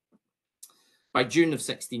 By June of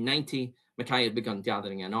 1690, Mackay had begun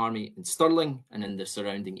gathering an army in Stirling and in the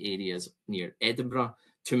surrounding areas near Edinburgh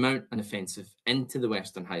to mount an offensive into the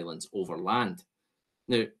Western Highlands overland.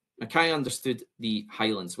 Now, Mackay understood the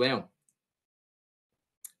Highlands well,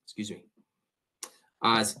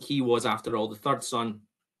 as he was, after all, the third son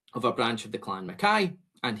of a branch of the Clan Mackay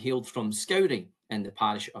and hailed from Scowrie in the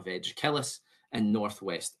parish of Edgekillis in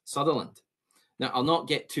northwest Sutherland. Now, I'll not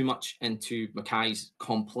get too much into Mackay's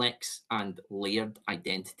complex and layered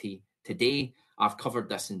identity today. I've covered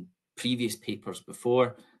this in previous papers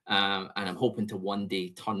before, and I'm hoping to one day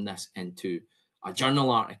turn this into a journal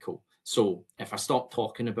article. So if I stop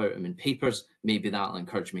talking about him in papers, maybe that'll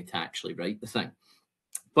encourage me to actually write the thing.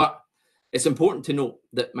 But it's important to note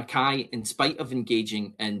that Mackay, in spite of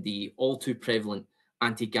engaging in the all too prevalent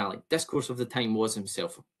anti-Gaelic discourse of the time, was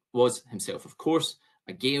himself, of course,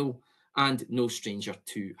 a Gael and no stranger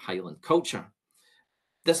to Highland culture.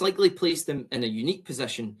 This likely placed him in a unique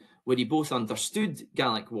position where he both understood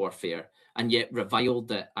Gaelic warfare and yet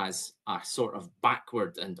reviled it as a sort of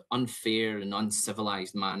backward and unfair and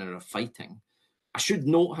uncivilized manner of fighting. I should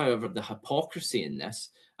note, however, the hypocrisy in this,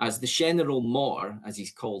 as the General Moore, as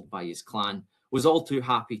he's called by his clan, was all too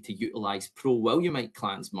happy to utilise pro-Williamite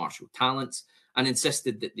clans' martial talents and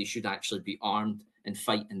insisted that they should actually be armed and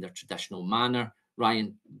fight in their traditional manner,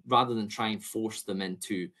 rather than try and force them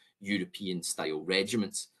into European-style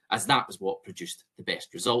regiments, as that was what produced the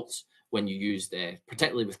best results when you used,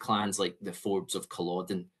 particularly with clans like the Forbes of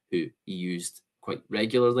Culloden, who he used quite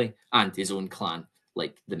regularly, and his own clan,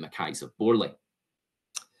 like the Mackays of Borley.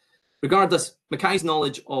 Regardless, Mackay's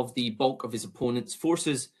knowledge of the bulk of his opponent's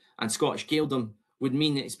forces and Scottish Gaeldom would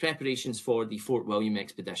mean that his preparations for the Fort William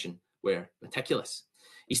expedition were meticulous.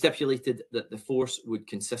 He stipulated that the force would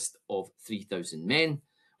consist of 3,000 men,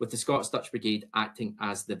 with the Scots-Dutch Brigade acting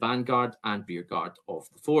as the vanguard and rearguard of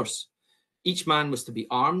the force. Each man was to be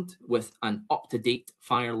armed with an up-to-date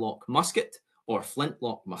firelock musket or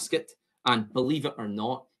flintlock musket, And believe it or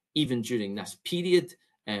not, even during this period,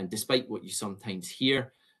 despite what you sometimes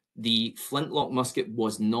hear, the flintlock musket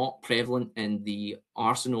was not prevalent in the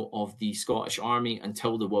arsenal of the Scottish army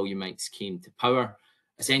until the Williamites came to power.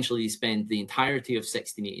 Essentially, they spent the entirety of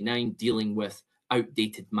 1689 dealing with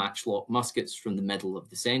outdated matchlock muskets from the middle of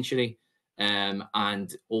the century,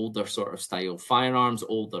 and older sort of style firearms,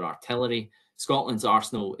 older artillery. Scotland's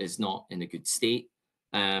arsenal is not in a good state,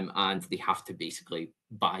 and they have to basically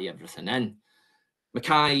buy everything in.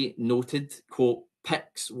 Mackay noted, quote,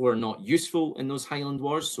 picks were not useful in those Highland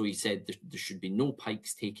Wars, so he said there should be no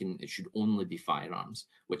pikes taken, it should only be firearms,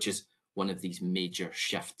 which is one of these major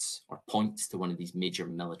shifts, or points to one of these major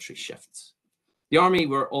military shifts. The army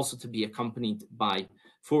were also to be accompanied by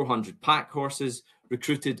 400 pack horses,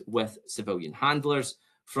 recruited with civilian handlers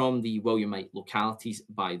from the Williamite localities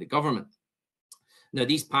by the government. Now,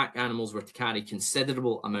 these pack animals were to carry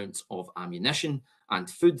considerable amounts of ammunition and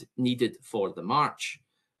food needed for the march.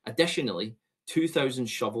 Additionally, 2,000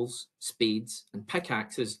 shovels, spades, and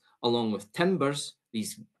pickaxes, along with timbers,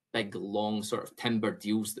 these big, long sort of timber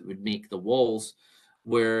deals that would make the walls,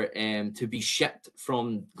 were to be shipped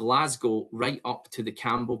from Glasgow right up to the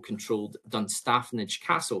Campbell-controlled Dunstafnage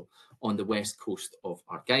Castle on the west coast of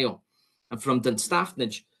Argyll. And from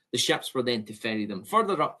Dunstafnage, the ships were then to ferry them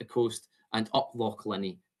further up the coast and up Loch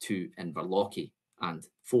Linnhe to Inverlochy and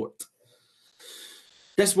Fort.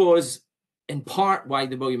 This was in part why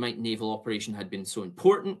the Williamite naval operation had been so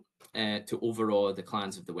important to overawe the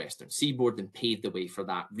clans of the western seaboard and paved the way for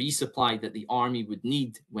that resupply that the army would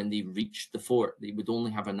need when they reached the fort. They would only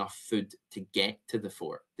have enough food to get to the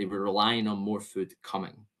fort. They were relying on more food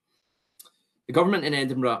coming. The government in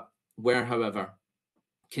Edinburgh were, however,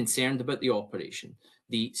 concerned about the operation.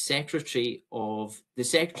 The Secretary of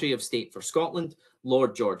State for Scotland,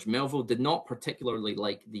 Lord George Melville, did not particularly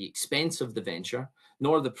like the expense of the venture,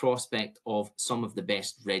 nor the prospect of some of the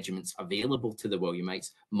best regiments available to the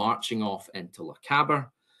Williamites marching off into Lochaber.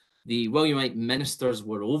 The Williamite ministers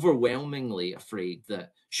were overwhelmingly afraid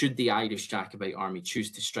that should the Irish Jacobite army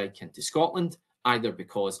choose to strike into Scotland, either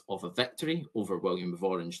because of a victory over William of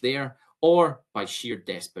Orange there, or by sheer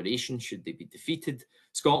desperation should they be defeated,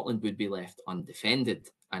 Scotland would be left undefended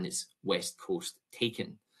and its west coast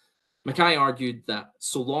taken. Mackay argued that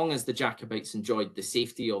so long as the Jacobites enjoyed the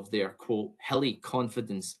safety of their, quote, hilly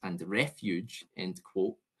confidence and refuge, end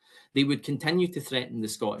quote, they would continue to threaten the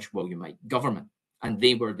Scottish Williamite government, and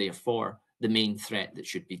they were therefore the main threat that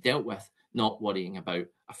should be dealt with, not worrying about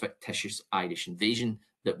a fictitious Irish invasion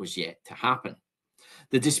that was yet to happen.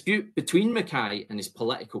 The dispute between Mackay and his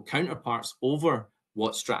political counterparts over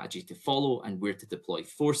what strategy to follow and where to deploy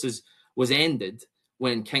forces was ended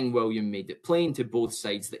when King William made it plain to both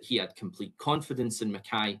sides that he had complete confidence in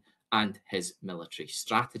Mackay and his military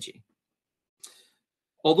strategy.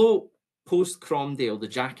 Although post-Cromdale the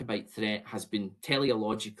Jacobite threat has been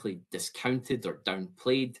teleologically discounted or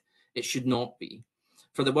downplayed, it should not be.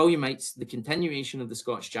 For the Williamites, the continuation of the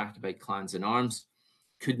Scottish Jacobite clans in arms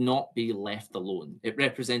could not be left alone. It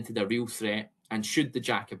represented a real threat, and should the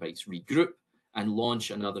Jacobites regroup and launch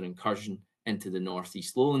another incursion into the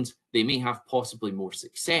northeast lowlands, they may have possibly more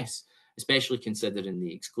success, especially considering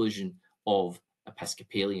the exclusion of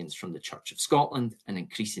Episcopalians from the Church of Scotland and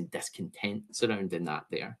increasing discontent surrounding that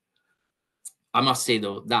there. I must say,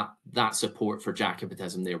 though, that support for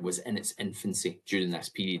Jacobitism there was in its infancy during this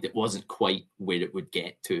period. It wasn't quite where it would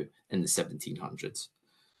get to in the 1700s.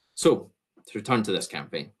 So, to return to this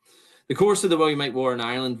campaign, the course of the Williamite War in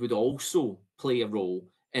Ireland would also play a role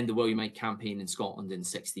in the Williamite campaign in Scotland in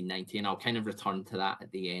 1690, and I'll kind of return to that at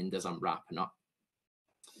the end as I'm wrapping up.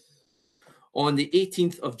 On the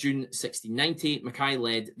 18th of June 1690, Mackay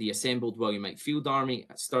led the assembled Williamite field army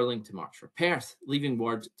at Stirling to march for Perth, leaving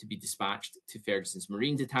word to be dispatched to Ferguson's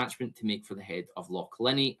Marine detachment to make for the head of Loch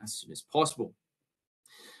Linnhe as soon as possible.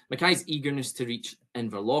 Mackay's eagerness to reach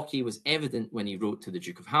Inverlochy was evident when he wrote to the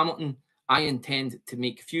Duke of Hamilton, "I intend to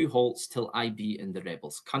make few halts till I be in the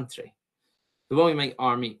rebels' country." The Williamite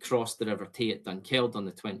army crossed the River Tay at Dunkeld on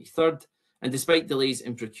the 23rd, and despite delays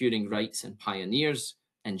in procuring wrights and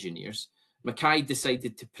engineers, Mackay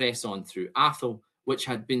decided to press on through Atholl, which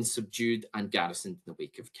had been subdued and garrisoned in the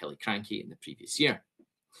wake of Killiecrankie in the previous year.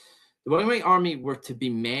 The Williamite army were to be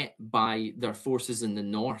met by their forces in the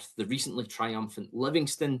north, the recently triumphant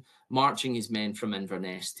Livingston marching his men from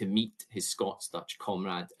Inverness to meet his Scots-Dutch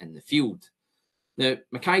comrade in the field. Now,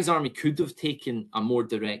 Mackay's army could have taken a more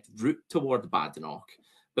direct route toward Badenoch,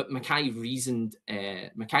 but Mackay's reason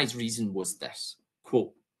was this,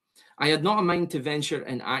 quote, "I had not a mind to venture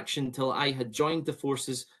in action till I had joined the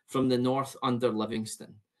forces from the north under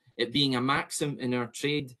Livingston, it being a maxim in our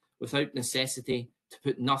trade, without necessity, to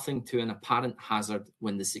put nothing to an apparent hazard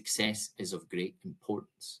when the success is of great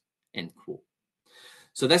importance." End quote.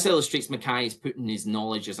 So this illustrates Mackay as putting his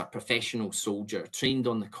knowledge as a professional soldier trained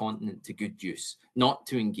on the continent to good use, not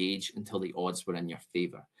to engage until the odds were in your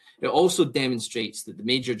favour. It also demonstrates that the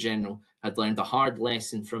Major General had learned a hard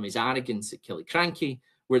lesson from his arrogance at Killiecrankie,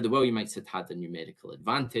 where the Williamites had had a numerical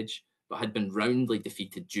advantage, but had been roundly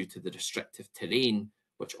defeated due to the restrictive terrain,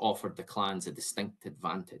 which offered the clans a distinct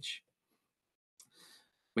advantage.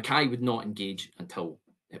 Mackay would not engage until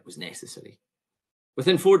it was necessary.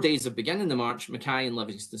 Within 4 days of beginning the march, Mackay and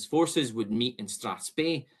Livingston's forces would meet in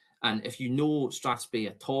Strathspey. And if you know Strathspey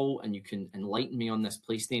at all, and you can enlighten me on this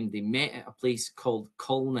place name, they met at a place called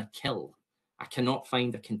Culnakill. I cannot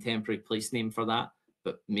find a contemporary place name for that,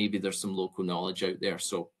 but maybe there's some local knowledge out there,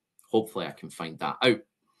 so hopefully I can find that out.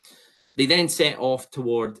 They then set off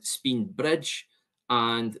toward Speen Bridge,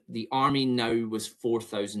 and the army now was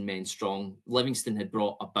 4,000 men strong. Livingston had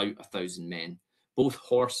brought about 1,000 men, both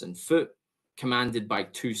horse and foot, commanded by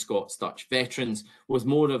 2 Scots-Dutch veterans, with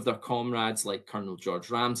more of their comrades like Colonel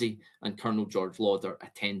George Ramsay and Colonel George Lauder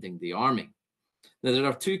attending the army. Now, there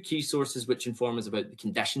are 2 key sources which inform us about the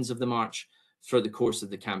conditions of the march for the course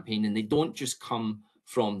of the campaign, and they don't just come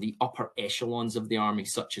from the upper echelons of the army,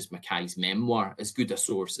 such as Mackay's memoir, as good a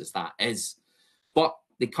source as that is, but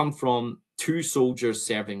they come from 2 soldiers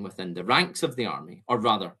serving within the ranks of the army, or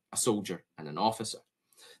rather, a soldier and an officer.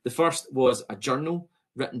 The first was a journal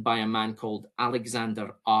written by a man called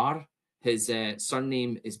Alexander R. His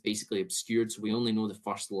surname is basically obscured, so we only know the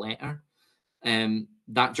first letter.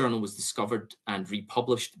 That journal was discovered and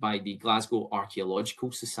republished by the Glasgow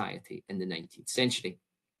Archaeological Society in the 19th century.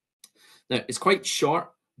 Now, it's quite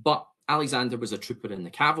short, but Alexander was a trooper in the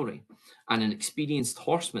cavalry and an experienced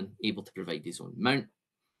horseman able to provide his own mount.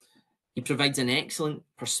 He provides an excellent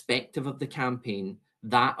perspective of the campaign,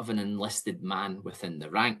 that of an enlisted man within the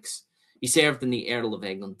ranks. He served in the Earl of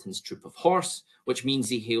Eglinton's troop of horse, which means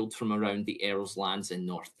he hailed from around the Earl's lands in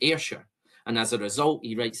North Ayrshire. And as a result,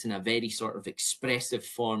 he writes in a very sort of expressive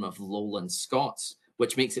form of Lowland Scots,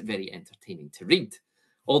 which makes it very entertaining to read.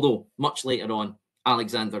 Although, much later on,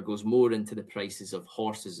 Alexander goes more into the prices of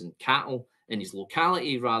horses and cattle in his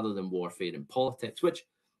locality rather than warfare and politics, which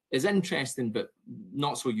is interesting but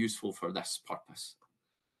not so useful for this purpose.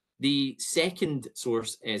 The second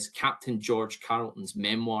source is Captain George Carleton's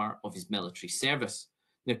memoir of his military service.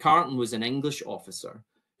 Now, Carleton was an English officer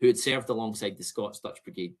who had served alongside the Scots-Dutch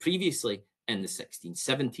Brigade previously in the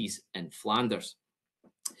 1670s in Flanders.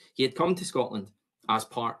 He had come to Scotland as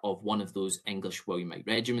part of one of those English Williamite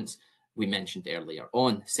regiments we mentioned earlier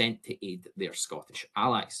on, sent to aid their Scottish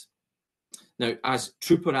allies. Now, as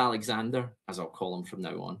Trooper Alexander, as I'll call him from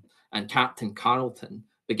now on, and Captain Carleton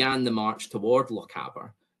began the march toward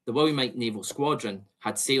Lochaber, the Williamite Naval Squadron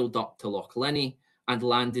had sailed up to Loch Linnhe and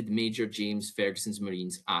landed Major James Ferguson's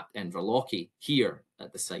Marines at Inverlochy, here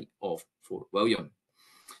at the site of Fort William.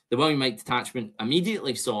 The Williamite detachment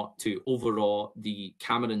immediately sought to overawe the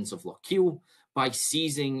Camerons of Lochiel by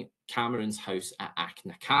seizing Cameron's house at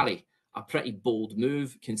Achnacarry, a pretty bold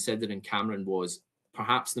move considering Cameron was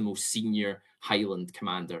perhaps the most senior Highland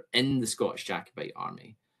commander in the Scottish Jacobite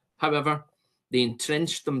army. However, they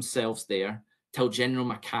entrenched themselves there till General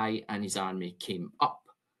Mackay and his army came up,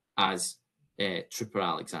 as Trooper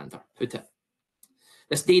Alexander put it.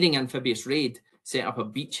 This daring amphibious raid set up a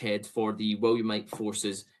beachhead for the Williamite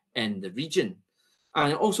forces in the region,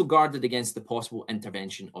 and it also guarded against the possible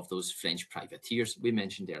intervention of those French privateers we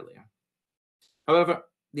mentioned earlier. However,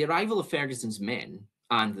 the arrival of Ferguson's men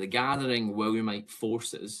and the gathering Williamite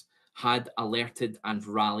forces had alerted and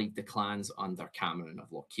rallied the clans under Cameron of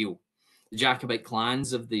Lochiel. The Jacobite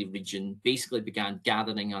clans of the region basically began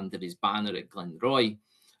gathering under his banner at Glenroy,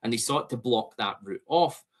 and they sought to block that route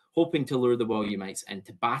off, hoping to lure the Williamites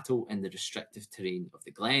into battle in the restrictive terrain of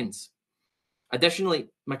the Glens. Additionally,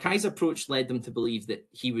 Mackay's approach led them to believe that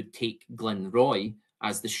he would take Glenroy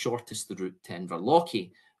as the shortest route to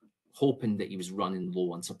Inverlochy, hoping that he was running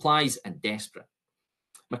low on supplies and desperate.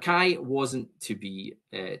 Mackay wasn't to be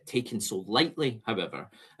taken so lightly, however,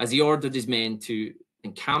 as he ordered his men to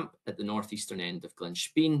encamp at the northeastern end of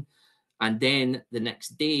Glenspeen, and then the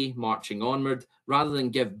next day, marching onward, rather than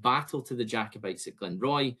give battle to the Jacobites at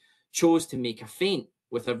Glenroy, chose to make a feint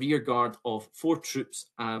with a rear guard of 4 troops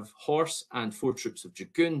of horse and 4 troops of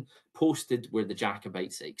dragoon posted where the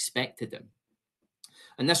Jacobites expected him.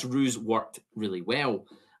 And this ruse worked really well,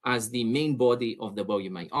 as the main body of the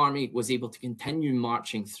Williamite army was able to continue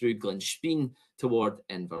marching through Glenspeen toward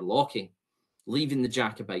Inverlochy, leaving the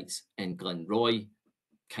Jacobites in Glenroy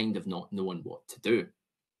kind of not knowing what to do.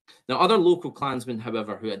 Now, other local clansmen,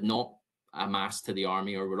 however, who had not amassed to the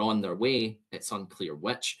army or were on their way, it's unclear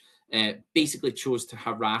which, basically chose to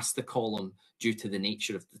harass the column due to the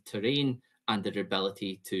nature of the terrain and their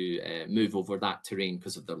ability to move over that terrain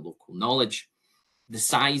because of their local knowledge. The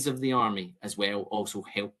size of the army as well also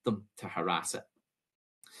helped them to harass it.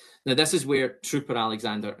 Now, this is where Trooper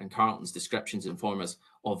Alexander and Carleton's descriptions inform us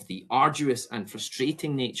of the arduous and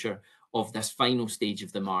frustrating nature of this final stage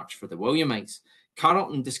of the march for the Williamites.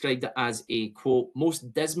 Carleton described it as a, quote,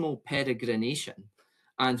 most dismal peregrination,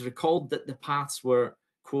 and recalled that the paths were,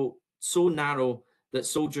 quote, so narrow that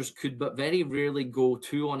soldiers could but very rarely go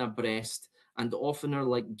two on abreast, and oftener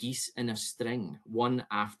like geese in a string, one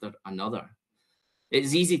after another. It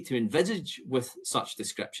is easy to envisage with such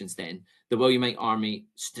descriptions then the Williamite army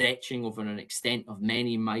stretching over an extent of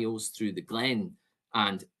many miles through the glen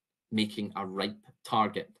and making a ripe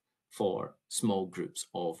target for small groups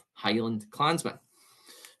of Highland clansmen.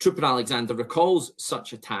 Trooper Alexander recalls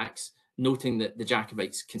such attacks, noting that the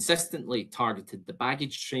Jacobites consistently targeted the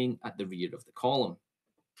baggage train at the rear of the column.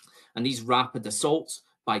 And these rapid assaults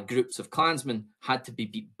by groups of clansmen had to be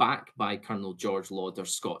beat back by Colonel George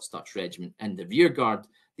Lauder's Scots-Dutch Regiment in the rearguard,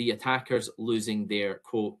 the attackers losing their,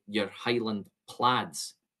 quote, your Highland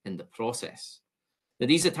plaids in the process. Now,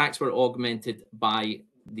 these attacks were augmented by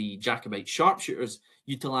the Jacobite sharpshooters,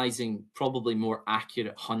 utilising probably more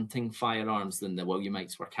accurate hunting firearms than the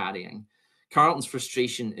Williamites were carrying. Carleton's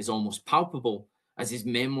frustration is almost palpable as his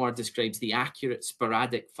memoir describes the accurate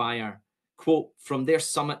sporadic fire. Quote, from their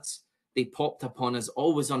summits, they popped upon us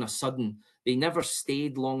always on a sudden. They never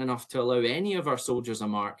stayed long enough to allow any of our soldiers a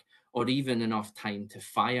mark or even enough time to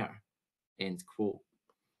fire, end quote.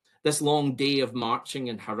 This long day of marching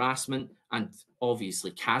and harassment, and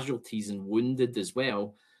obviously casualties and wounded as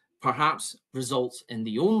well, perhaps results in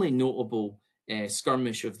the only notable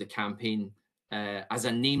skirmish of the campaign as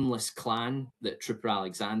a nameless clan that Trooper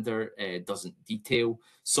Alexander doesn't detail,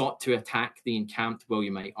 sought to attack the encamped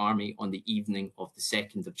Williamite army on the evening of the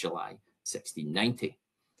 2nd of July, 1690.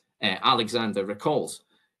 Alexander recalls,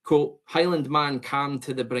 quote, Highland man came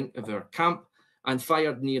to the brink of our camp and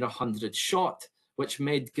fired near 100 shot, which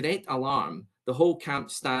made great alarm, the whole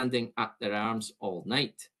camp standing at their arms all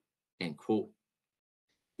night, end quote.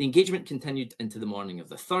 The engagement continued into the morning of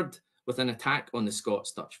the 3rd with an attack on the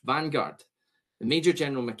Scots-Dutch vanguard. The Major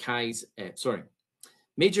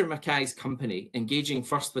Mackay's company engaging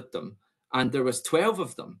first with them, and there was 12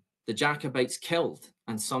 of them, the Jacobites killed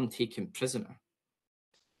and some taken prisoner.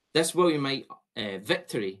 This Williamite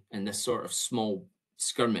victory in this sort of small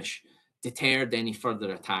skirmish deterred any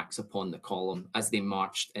further attacks upon the column as they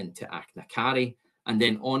marched into Achnacarry and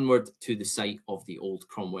then onward to the site of the old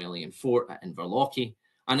Cromwellian fort at Inverlochy,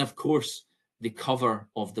 and of course the cover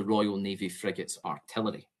of the Royal Navy frigates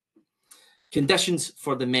artillery. Conditions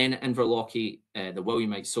for the men at Inverlochy, the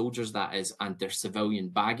Williamite soldiers that is, and their civilian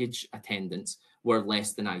baggage attendants were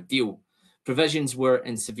less than ideal. Provisions were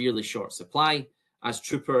in severely short supply, as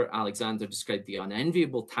Trooper Alexander described the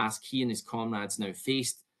unenviable task he and his comrades now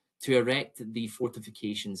faced to erect the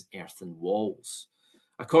fortification's earthen walls.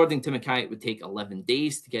 According to Mackay, it would take 11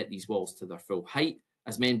 days to get these walls to their full height,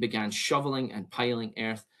 as men began shoveling and piling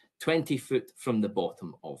earth 20 foot from the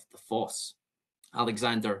bottom of the fosse.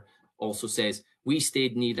 Alexander also says, we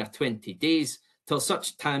stayed near 20 days till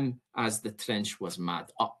such time as the trench was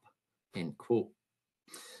mad up, end quote.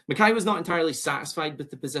 Mackay was not entirely satisfied with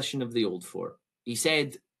the position of the old fort. He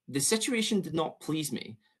said, the situation did not please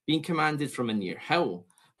me, being commanded from a near hill,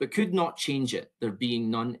 but could not change it, there being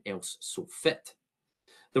none else so fit.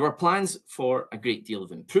 There were plans for a great deal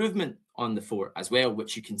of improvement on the fort as well,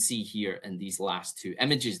 which you can see here in these last two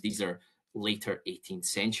images. These are later 18th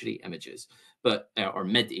century images, or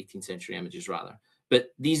mid 18th century images rather.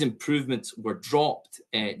 But these improvements were dropped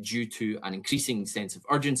due to an increasing sense of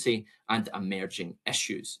urgency and emerging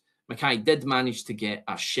issues. Mackay did manage to get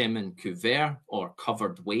a chemin couvert, or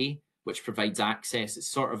covered way, which provides access. It's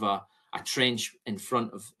sort of a trench in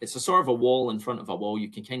front of, it's a sort of a wall in front of a wall. You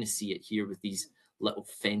can kind of see it here with these little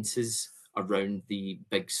fences around the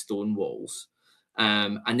big stone walls.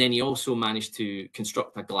 And then he also managed to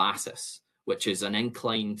construct a glacis, which is an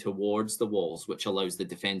incline towards the walls, which allows the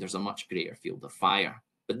defenders a much greater field of fire.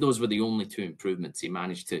 But those were the only two improvements he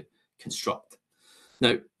managed to construct.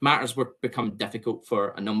 Now, matters were become difficult for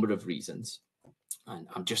a number of reasons. And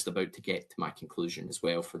I'm just about to get to my conclusion as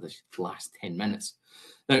well for the last 10 minutes.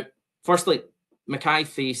 Now, firstly, Mackay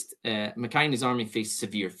and his army faced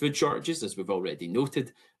severe food shortages, as we've already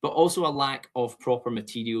noted, but also a lack of proper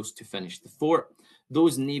materials to finish the fort.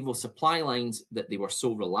 Those naval supply lines that they were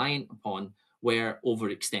so reliant upon were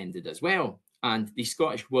overextended as well, and the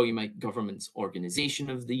Scottish Williamite government's organisation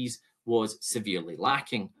of these was severely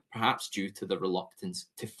lacking, perhaps due to the reluctance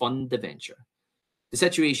to fund the venture. The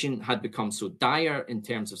situation had become so dire in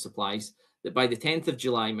terms of supplies that by the 10th of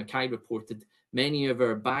July, Mackay reported many of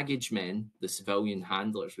our baggage men, the civilian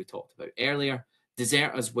handlers we talked about earlier,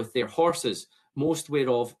 desert us with their horses, most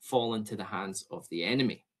whereof fall into the hands of the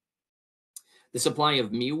enemy. The supply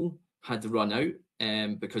of meal had run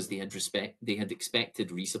out because they had expected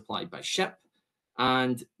resupply by ship,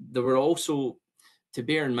 and there were also, to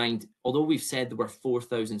bear in mind, although we've said there were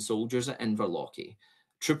 4,000 soldiers at Inverlochy,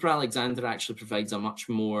 Trooper Alexander actually provides a much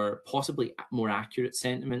more, possibly more accurate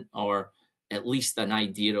sentiment, or at least an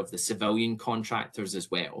idea of the civilian contractors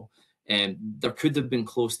as well. There could have been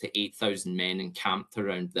close to 8,000 men encamped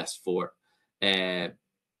around this fort, as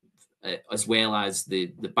well as the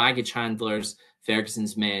baggage handlers,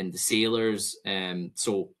 Ferguson's men, the sailors.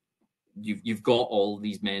 So you've got all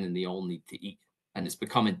these men and they all need to eat, and it's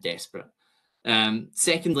becoming desperate.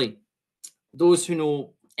 Secondly, those who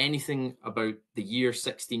know anything about the year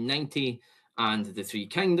 1690 and the Three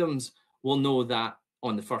Kingdoms will know that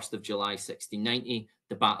on the 1st of July 1690,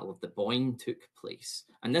 the Battle of the Boyne took place.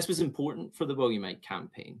 And this was important for the Williamite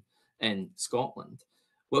campaign in Scotland.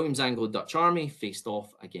 William's Anglo-Dutch army faced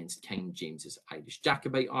off against King James's Irish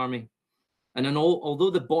Jacobite army. And although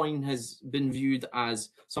the Boyne has been viewed as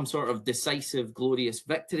some sort of decisive, glorious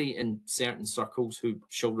victory in certain circles who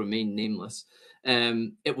shall remain nameless,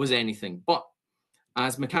 it was anything but.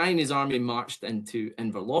 As Mackay and his army marched into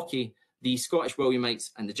Inverlochy, the Scottish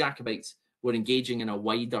Williamites and the Jacobites were engaging in a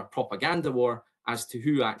wider propaganda war as to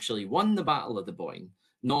who actually won the Battle of the Boyne.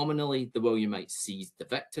 Nominally, the Williamites seized the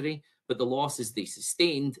victory, but the losses they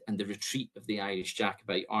sustained and the retreat of the Irish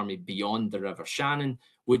Jacobite army beyond the River Shannon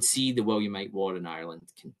would see the Williamite War in Ireland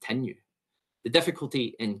continue. The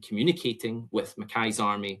difficulty in communicating with Mackay's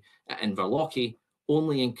army at Inverlochy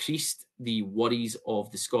only increased the worries of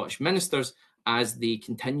the Scottish ministers as they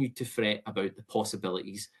continued to fret about the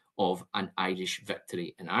possibilities of an Irish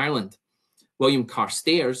victory in Ireland. William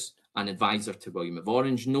Carstairs, an advisor to William of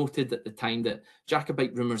Orange, noted at the time that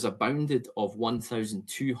Jacobite rumours abounded of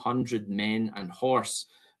 1,200 men and horse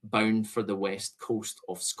bound for the west coast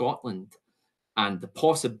of Scotland, and the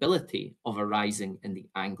possibility of a rising in the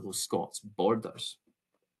Anglo-Scots borders.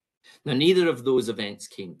 Now, neither of those events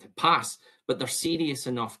came to pass, but they're serious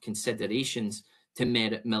enough considerations to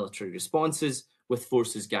merit military responses, with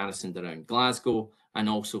forces garrisoned around Glasgow and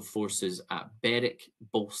also forces at Berwick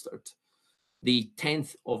bolstered. The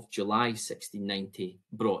 10th of July 1690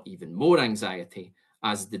 brought even more anxiety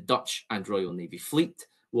as the Dutch and Royal Navy fleet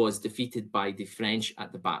was defeated by the French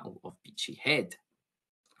at the Battle of Beachy Head.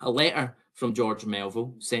 A letter from George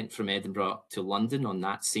Melville, sent from Edinburgh to London on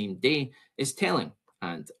that same day, is telling,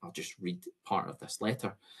 and I'll just read part of this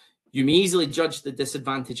letter. You may easily judge the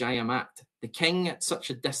disadvantage I am at. The king at such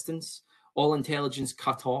a distance, all intelligence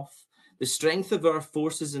cut off, the strength of our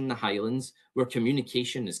forces in the Highlands, where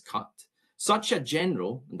communication is cut. Such a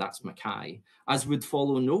general, and that's Mackay, as would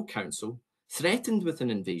follow no counsel, threatened with an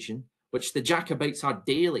invasion, which the Jacobites are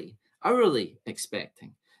daily, hourly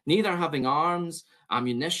expecting, neither having arms,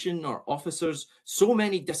 ammunition, or officers, so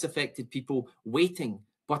many disaffected people waiting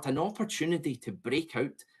but an opportunity to break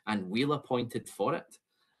out and wheel appointed for it.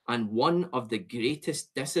 And one of the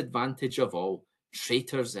greatest disadvantage of all,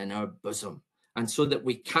 traitors in our bosom, and so that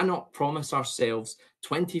we cannot promise ourselves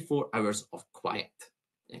 24 hours of quiet.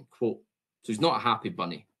 End quote. So he's not a happy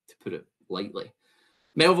bunny, to put it lightly.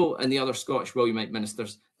 Melville and the other Scottish Williamite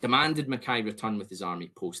ministers demanded Mackay return with his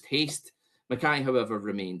army post-haste. Mackay, however,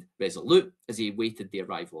 remained resolute as he awaited the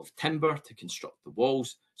arrival of timber to construct the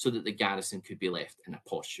walls so that the garrison could be left in a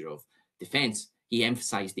posture of defence. He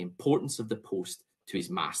emphasised the importance of the post to his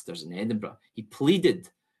masters in Edinburgh. He pleaded,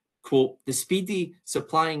 quote, the speedy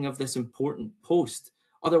supplying of this important post,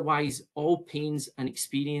 otherwise all pains and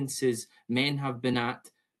experiences men have been at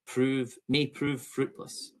may prove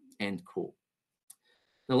fruitless, end quote.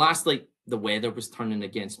 Now, lastly, the weather was turning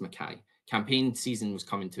against Mackay. Campaign season was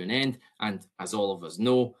coming to an end, and as all of us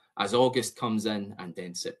know, as August comes in and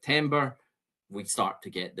then September, we start to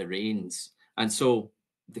get the rains. And so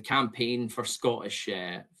the campaign for Scottish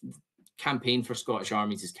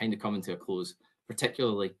armies is kind of coming to a close,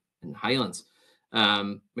 particularly in the Highlands.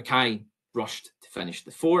 Mackay rushed to finish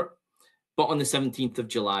the fort, but on the 17th of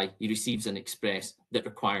July, he receives an express that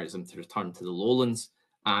requires him to return to the lowlands,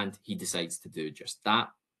 and he decides to do just that.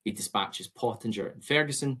 He dispatches Pottinger and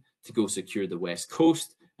Ferguson to go secure the west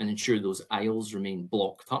coast and ensure those isles remain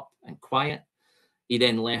blocked up and quiet. He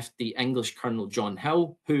then left the English Colonel John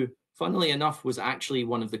Hill, who, funnily enough, was actually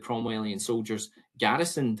one of the Cromwellian soldiers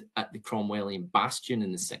garrisoned at the Cromwellian bastion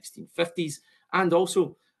in the 1650s, and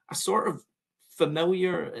also a sort of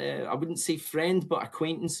familiar, I wouldn't say friend, but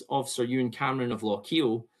acquaintance of Sir Ewan Cameron of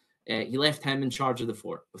Lochiel. He left him in charge of the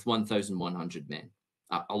fort with 1,100 men,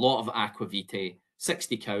 a lot of aqua vitae,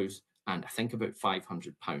 60 cows, and I think about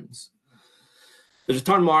 £500. The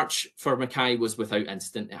return march for Mackay was without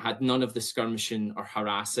incident. It had none of the skirmishing or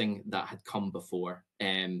harassing that had come before.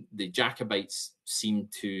 The Jacobites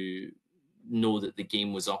seemed to know that the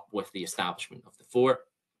game was up with the establishment of the fort.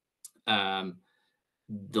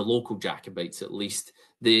 The local Jacobites, at least,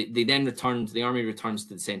 they then returned. The army returns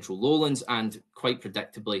to the central lowlands and, quite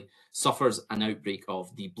predictably, suffers an outbreak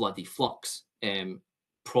of the bloody flux,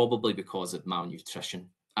 probably because of malnutrition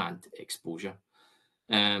and exposure.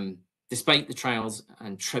 Despite the trials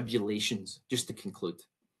and tribulations, just to conclude,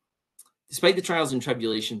 despite the trials and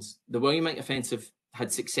tribulations, the Williamite offensive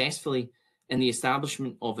had successfully in the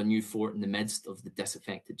establishment of a new fort in the midst of the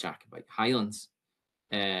disaffected Jacobite Highlands.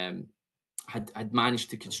 Had managed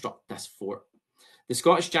to construct this fort. The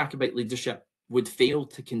Scottish Jacobite leadership would fail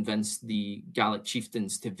to convince the Gaelic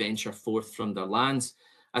chieftains to venture forth from their lands,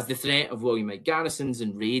 as the threat of Williamite garrisons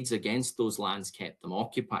and raids against those lands kept them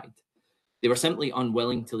occupied. They were simply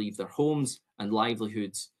unwilling to leave their homes and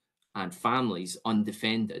livelihoods and families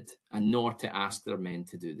undefended, and nor to ask their men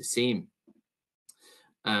to do the same.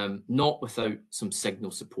 Not without some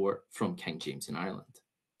signal support from King James in Ireland.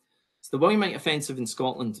 So the Williamite offensive in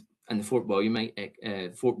Scotland and the Fort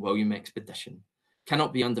William expedition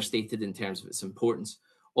cannot be understated in terms of its importance,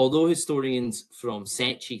 although historians from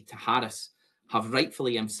Secchi to Harris have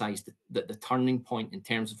rightfully emphasised that the turning point in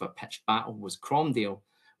terms of a pitched battle was Cromdale.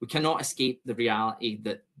 We cannot escape the reality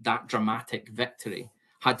that that dramatic victory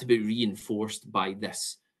had to be reinforced by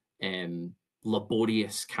this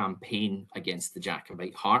laborious campaign against the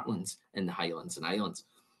Jacobite heartlands in the Highlands and Islands.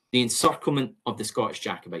 The encirclement of the Scottish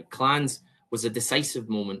Jacobite clans was a decisive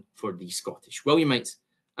moment for the Scottish Williamites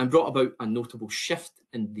and brought about a notable shift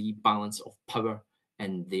in the balance of power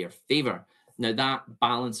in their favour. Now, that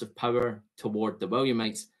balance of power toward the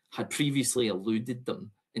Williamites had previously eluded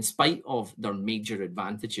them, in spite of their major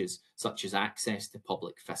advantages, such as access to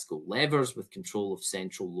public fiscal levers with control of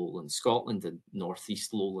central lowland Scotland and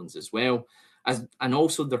northeast lowlands as well, and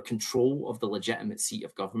also their control of the legitimate seat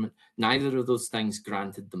of government. Neither of those things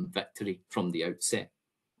granted them victory from the outset.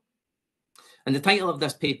 In the title of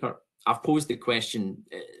this paper, I've posed the question,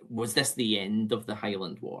 was this the end of the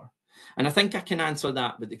Highland War? And I think I can answer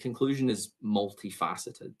that, but the conclusion is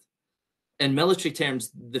multifaceted. In military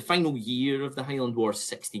terms, the final year of the Highland War is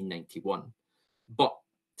 1691. But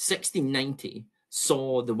 1690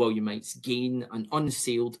 saw the Williamites gain an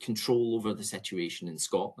unassailed control over the situation in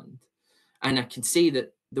Scotland. And I can say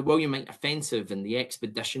that the Williamite offensive and the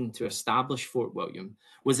expedition to establish Fort William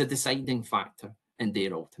was a deciding factor in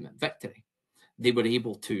their ultimate victory. They were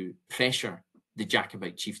able to pressure the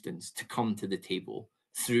Jacobite chieftains to come to the table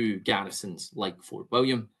through garrisons like Fort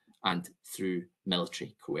William and through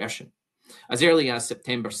military coercion. As early as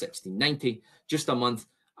September 1690, just a month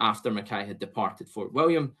after Mackay had departed Fort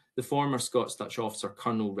William, the former Scots-Dutch officer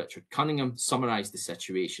Colonel Richard Cunningham summarised the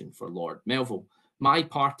situation for Lord Melville. "My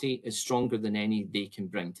party is stronger than any they can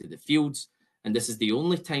bring to the fields, and this is the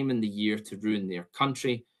only time in the year to ruin their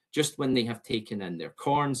country, just when they have taken in their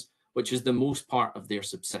corns, which is the most part of their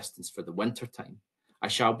subsistence for the winter time. I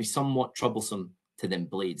shall be somewhat troublesome to them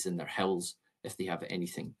blades in their hills if they have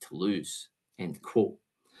anything to lose." End quote.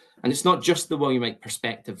 And it's not just the Williamite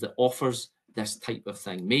perspective that offers this type of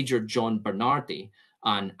thing. Major John Bernardi,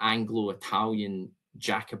 an Anglo-Italian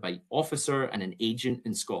Jacobite officer and an agent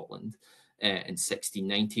in Scotland in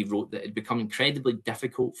 1690, wrote that it had become incredibly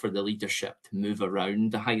difficult for the leadership to move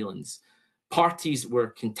around the Highlands. Parties were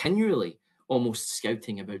continually almost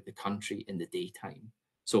scouting about the country in the daytime.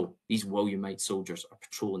 So these Williamite soldiers are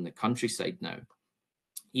patrolling the countryside now.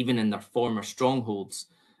 Even in their former strongholds,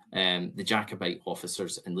 the Jacobite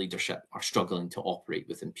officers and leadership are struggling to operate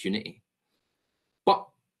with impunity. But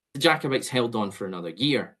the Jacobites held on for another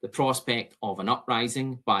year. The prospect of an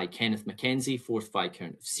uprising by Kenneth Mackenzie, 4th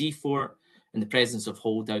Viscount of Seafort, and the presence of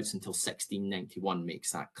holdouts until 1691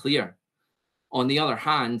 makes that clear. On the other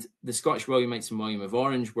hand, the Scottish Williamites and William of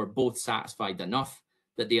Orange were both satisfied enough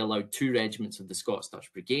that they allowed 2 regiments of the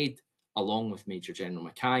Scots-Dutch Brigade, along with Major General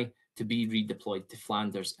Mackay, to be redeployed to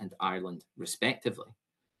Flanders and Ireland, respectively.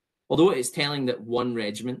 Although it is telling that 1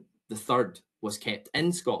 regiment, the 3rd, was kept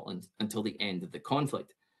in Scotland until the end of the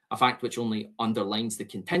conflict, a fact which only underlines the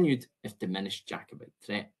continued, if diminished, Jacobite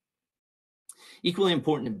threat. Equally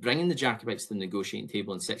important in bringing the Jacobites to the negotiating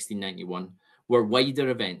table in 1691 were wider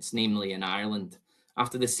events, namely in Ireland.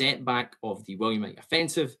 After the setback of the Williamite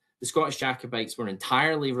offensive, the Scottish Jacobites were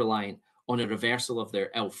entirely reliant on a reversal of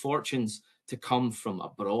their ill fortunes to come from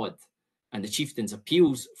abroad. and the chieftain's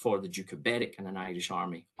appeals for the Duke of Berwick and an Irish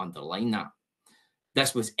army underline that.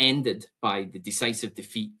 This was ended by the decisive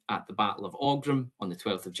defeat at the Battle of Aughrim on the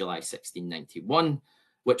 12th of July 1691,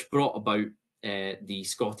 which brought about the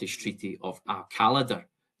Scottish Treaty of Alcalader,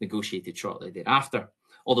 negotiated shortly thereafter,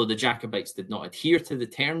 although the Jacobites did not adhere to the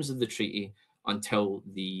terms of the treaty until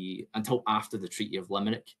after the Treaty of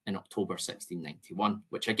Limerick in October 1691,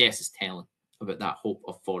 which I guess is telling about that hope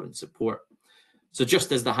of foreign support. So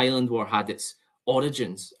just as the Highland War had its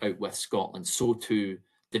origins out with Scotland, so too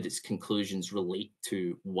did its conclusions relate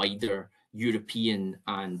to wider European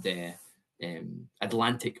and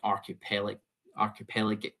Atlantic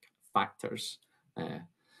archipelagic factors.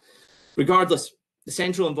 Regardless, the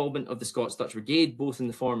central involvement of the Scots-Dutch Brigade, both in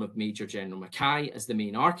the form of Major General Mackay as the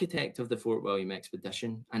main architect of the Fort William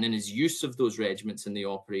expedition and in his use of those regiments in the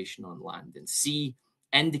operation on land and sea,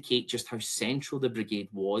 indicate just how central the brigade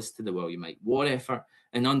was to the Williamite war effort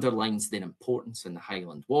and underlines their importance in the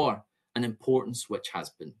Highland War, an importance which has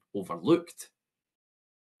been overlooked.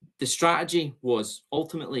 The strategy was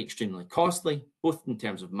ultimately extremely costly, both in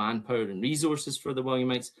terms of manpower and resources for the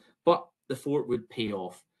Williamites, but the fort would pay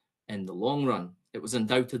off in the long run. It was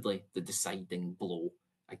undoubtedly the deciding blow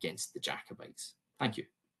against the Jacobites. Thank you.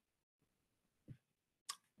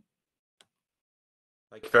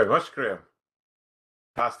 Thank you very much, Graham.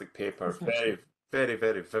 Fantastic paper, very, very,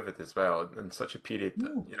 very vivid as well, in such a period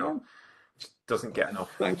that just doesn't get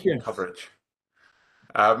enough coverage.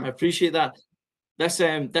 I appreciate that.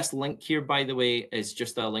 This link here, by the way, is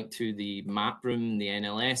just a link to the map room, the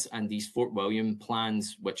NLS, and these Fort William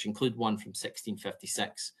plans, which include one from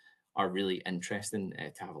 1656, are really interesting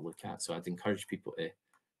to have a look at. So I'd encourage people to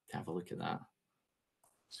have a look at that.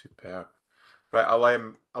 Superb. Right,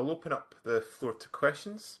 I'll open up the floor to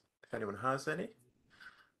questions if anyone has any.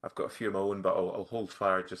 I've got a few of my own, but I'll hold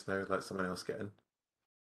fire just now, let someone else get in.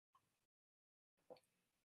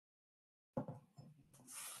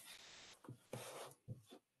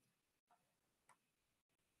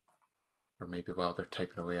 Or maybe while they're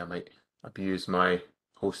typing away, I might abuse my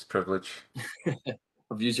host privilege.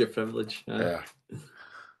 Abuse your privilege. Yeah.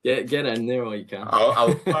 Get in there while you can.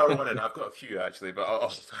 I'll fire one in. I've got a few actually, but I'll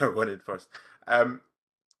fire one in first.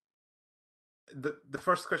 The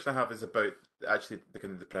first question I have is about actually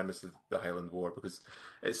the premise of the Highland War, because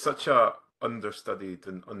it's such a understudied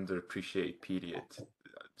and underappreciated period.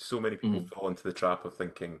 So many people fall into the trap of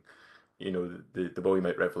thinking, the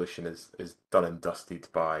Williamite Revolution is done and dusted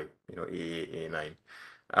by A8,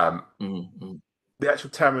 A9. The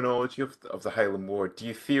actual terminology of the Highland War, do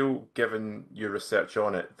you feel, given your research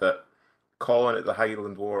on it, that calling it the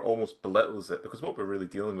Highland War almost belittles it? Because what we're really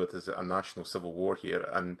dealing with is a national civil war here,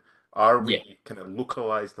 and are we kind of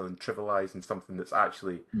localizing and trivializing something that's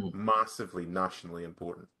actually massively nationally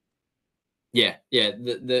important? Yeah.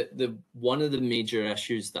 The one of the major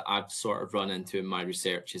issues that I've sort of run into in my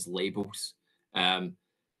research is labels.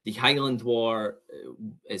 The Highland War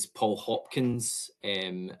is Paul Hopkins'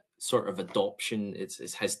 sort of adoption.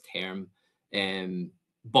 It's his term,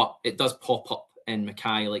 but it does pop up in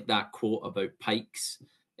Mackay, like that quote about pikes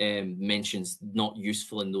mentions not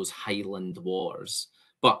useful in those Highland wars,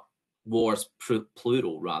 but wars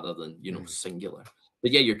plural rather than singular.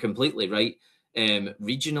 But yeah, you're completely right.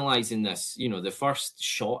 Regionalizing this, the first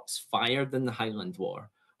shots fired in the Highland War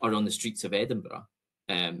are on the streets of Edinburgh,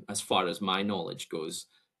 as far as my knowledge goes.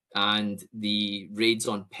 And the raids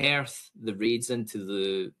on Perth, the raids into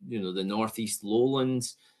the northeast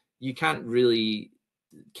lowlands, you can't really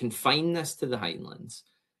confine this to the Highlands.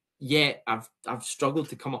 Yet I've struggled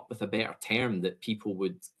to come up with a better term that people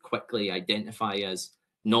would quickly identify as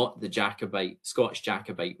not the Scottish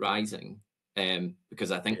Jacobite Rising,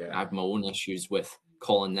 because I think I have my own issues with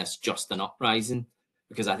calling this just an uprising,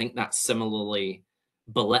 because I think that similarly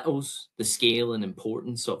belittles the scale and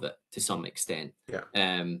importance of it to some extent.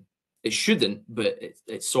 It shouldn't, but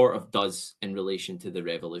it sort of does in relation to the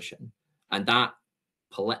revolution. And that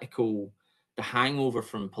the hangover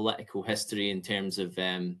from political history in terms of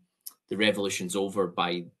the revolution's over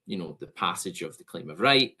by, the passage of the Claim of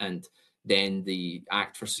Right and then the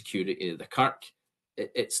Act for Security of the Kirk.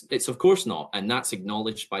 It's of course not, and that's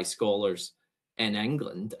acknowledged by scholars in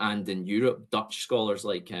England and in Europe. Dutch scholars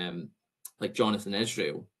like Jonathan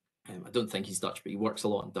Israel. I don't think he's Dutch, but he works a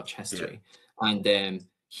lot in Dutch history, and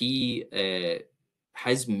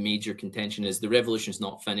his major contention is the revolution's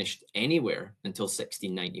not finished anywhere until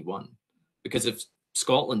 1691, because if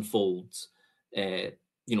Scotland folds, that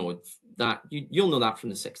you'll know that from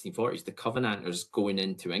the 1640s, the Covenanters going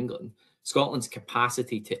into England. Scotland's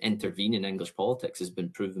capacity to intervene in English politics has been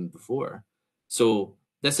proven before. So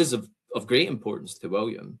this is of great importance to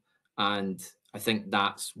William. And I think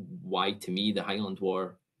that's why, to me, the Highland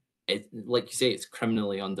War, like you say, it's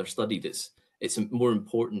criminally understudied. It's more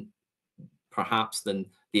important, perhaps, than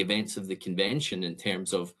the events of the convention in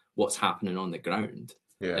terms of what's happening on the ground,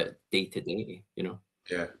 day to day.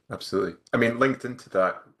 Yeah, absolutely. I mean, linked into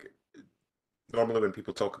that, normally when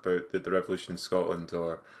people talk about the revolution in Scotland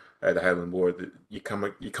or the Highland War, you come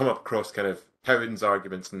up across kind of Cowan's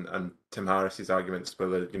arguments and Tim Harris's arguments,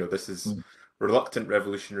 whether this is reluctant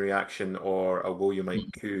revolutionary action or a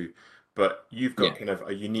Williamite coup. But you've got kind of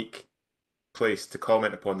a unique place to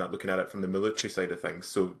comment upon that, looking at it from the military side of things.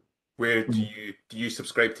 So where do you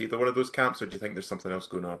subscribe to either one of those camps, or do you think there's something else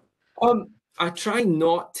going on? I try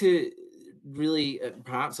not to really,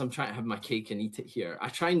 perhaps I'm trying to have my cake and eat it here. I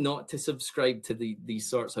try not to subscribe to these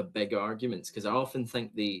sorts of big arguments, because I often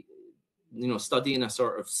think studying a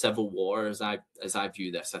sort of civil war as I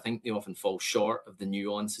view this, I think they often fall short of the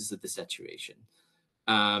nuances of the situation.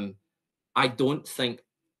 I don't think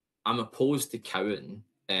I'm opposed to Cowan,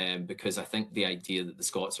 because I think the idea that the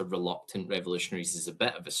Scots are reluctant revolutionaries is a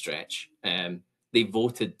bit of a stretch. They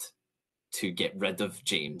voted to get rid of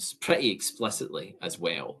James pretty explicitly as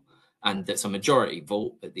well, and it's a majority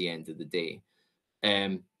vote at the end of the day.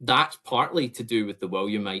 That's partly to do with the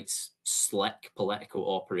Williamites' slick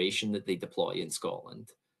political operation that they deploy in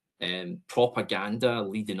Scotland. Propaganda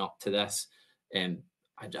leading up to this. I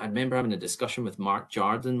remember having a discussion with Mark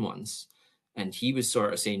Jardine once, and he was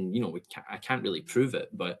sort of saying, I can't really prove it,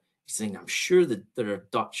 but he's saying, I'm sure that there are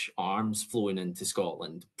Dutch arms flowing into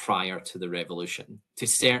Scotland prior to the revolution to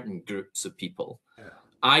certain groups of people. Yeah.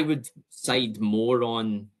 I would side more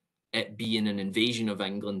on it being an invasion of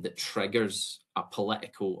England that triggers a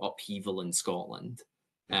political upheaval in Scotland.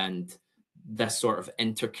 And this sort of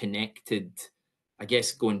interconnected, I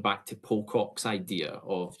guess, going back to Pocock's idea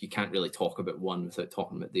of you can't really talk about one without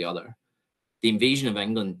talking about the other. The invasion of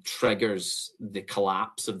England triggers the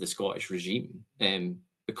collapse of the Scottish regime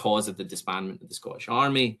because of the disbandment of the Scottish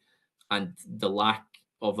army and the lack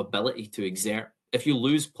of ability to exert. If you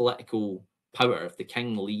lose political power, if the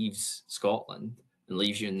king leaves Scotland and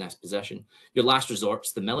leaves you in this position, your last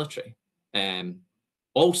resort's the military.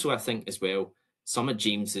 Also, I think as well, some of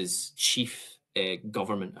James's chief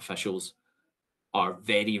government officials are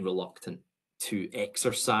very reluctant to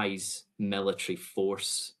exercise military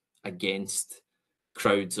force against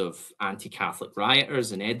crowds of anti-Catholic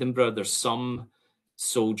rioters in Edinburgh. There's some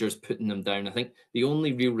soldiers putting them down. I think the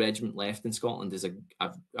only real regiment left in Scotland is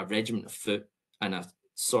a regiment of foot and a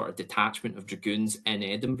sort of detachment of dragoons in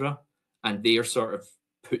Edinburgh, and they're sort of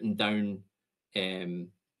putting down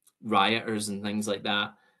rioters and things like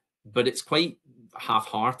that. But it's quite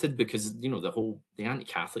half-hearted because the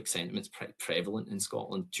anti-Catholic sentiment's pretty prevalent in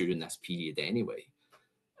Scotland during this period anyway.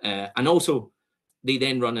 And also, they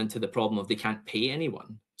then run into the problem of they can't pay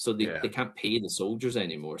anyone. So they can't pay the soldiers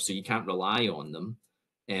anymore. So you can't rely on them.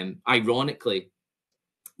 Ironically,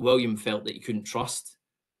 William felt that he couldn't trust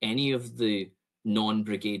any of the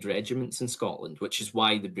non-brigade regiments in Scotland, which is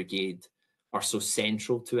why the brigade are so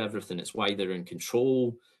central to everything. It's why they're in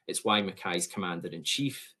control. It's why Mackay's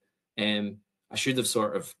commander-in-chief. I should have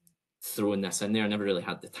sort of thrown this in there. I never really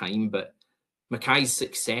had the time, but Mackay's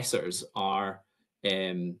successors are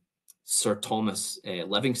Sir Thomas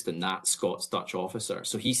Livingston, that Scots-Dutch officer.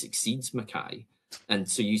 So he succeeds Mackay. And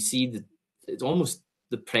so you see it's almost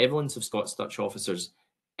the prevalence of Scots-Dutch officers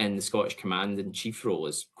in the Scottish command-in-chief role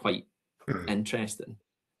is quite interesting.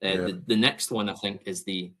 The next one, I think, is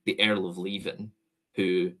the Earl of Leven,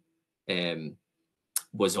 who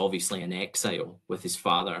was obviously in exile with his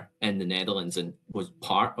father in the Netherlands and was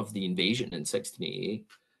part of the invasion in 1688.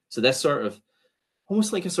 So this sort of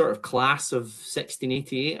almost like a sort of class of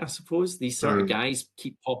 1688, I suppose. These sort of guys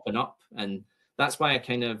keep popping up, and that's why I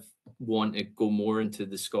kind of want to go more into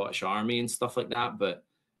the Scottish army and stuff like that. But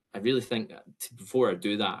I really think that before I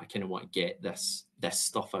do that, I kind of want to get this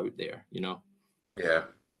stuff out there, Yeah.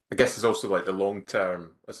 I guess there's also like the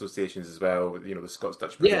long-term associations as well. The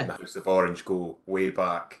Scots-Dutch Brigade and the House of Orange go way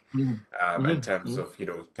back in terms of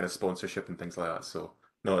kind of sponsorship and things like that. So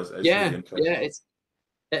no, it's really interesting.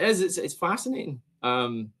 It's fascinating.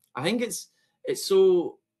 I think it's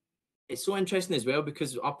so interesting as well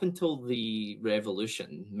because up until the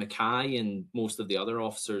revolution, Mackay and most of the other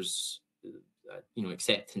officers,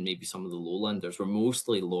 excepting maybe some of the Lowlanders, were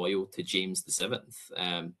mostly loyal to James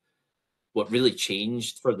VII. What really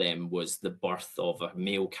changed for them was the birth of a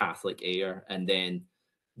male Catholic heir, and then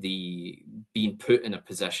the being put in a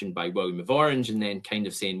position by William of Orange, and then kind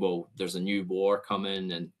of saying, well, there's a new war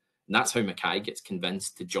coming, and that's how Mackay gets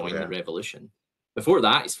convinced to join the revolution. Before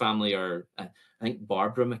that, his family are, I think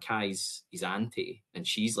Barbara Mackay's his auntie, and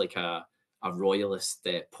she's like a royalist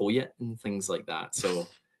poet and things like that. So,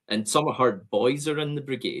 and some of her boys are in the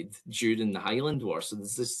brigade during the Highland War. So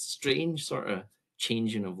there's this strange sort of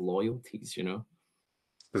changing of loyalties, you know.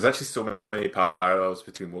 There's actually so many parallels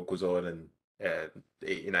between what goes on in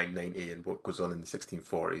 89, 90 and what goes on in the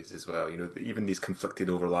 1640s as well. You know, even these conflicting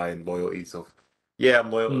overlying loyalties of, yeah,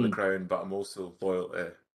 I'm loyal to the crown, but I'm also loyal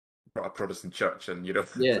to a Protestant church, and you know,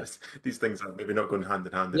 Yeah, these things are maybe not going hand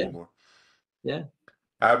in hand yeah, anymore. yeah.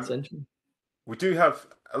 Um, It's interesting. we do have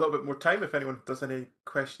a little bit more time if anyone does any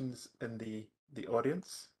questions in the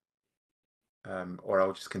audience, or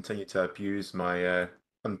I'll just continue to abuse my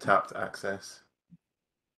untapped access.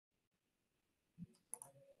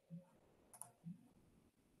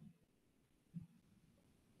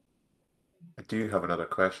 I do have another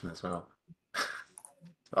question as well.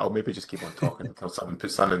 I'll maybe just keep on talking until someone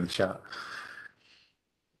puts something in the chat.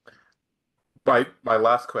 My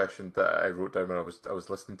last question that I wrote down when I was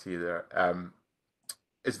listening to you there,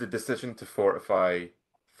 is the decision to fortify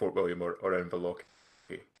Fort William or Inverloch,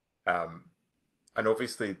 and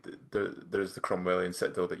obviously there's the Cromwellian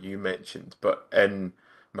citadel that you mentioned, but in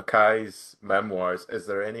Mackay's memoirs, is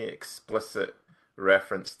there any explicit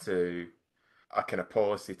reference to a kind of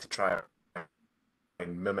policy to try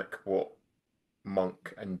and mimic what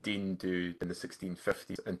Monk and Dean do in the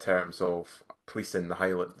 1650s in terms of policing the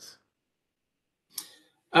Highlands?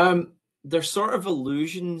 There's sort of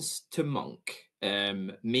allusions to Monk,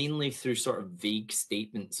 mainly through sort of vague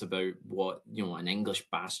statements about what, you know, an English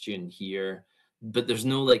bastion here, but there's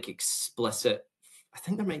no like explicit. I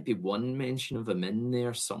think there might be one mention of him in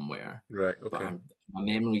there somewhere, Right. but Okay. my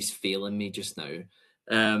memory's failing me just now.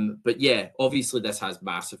 But yeah, obviously this has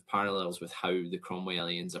massive parallels with how the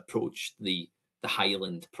Cromwellians approached the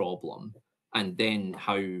Highland problem, and then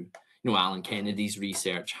how, you know, Alan Kennedy's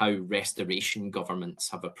research, how restoration governments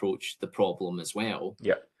have approached the problem as well.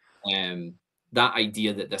 Yeah. That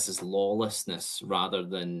idea that this is lawlessness rather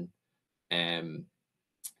than,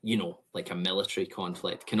 you know, like a military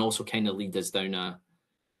conflict can also kind of lead us down a,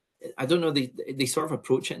 I don't know, they sort of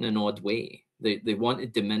approach it in an odd way. They want to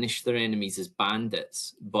diminish their enemies as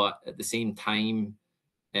bandits, but at the same time,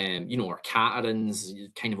 you know, or Caterans,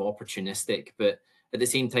 kind of opportunistic, but at the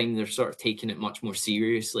same time, they're sort of taking it much more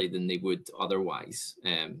seriously than they would otherwise.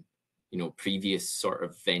 You know, previous sort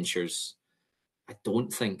of ventures, I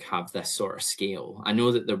don't think have this sort of scale. I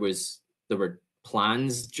know that there were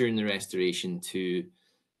plans during the Restoration to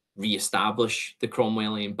re-establish the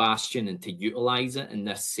Cromwellian bastion and to utilize it in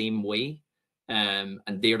this same way, and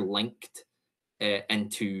they're linked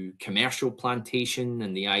into commercial plantation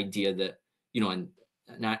and the idea that, you know, in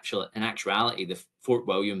actuality, the Fort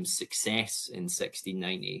William's success in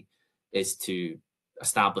 1690 is to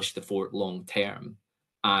establish the fort long term,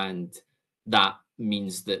 and that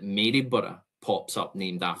means that Maryborough pops up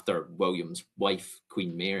named after William's wife,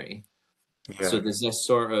 Queen Mary. Yeah. So there's this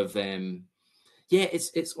sort of yeah,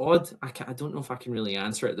 it's odd. I don't know if I can really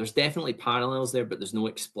answer it. There's definitely parallels there, but there's no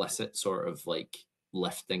explicit sort of like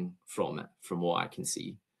lifting from it, from what I can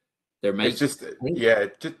see. There It's might, just, yeah,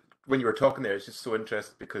 just when you were talking there, it's just so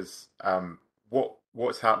interesting because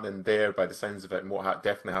what's happening there by the sounds of it, and what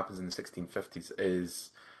definitely happens in the 1650s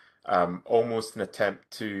is almost an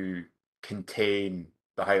attempt to contain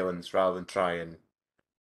the Highlands rather than try and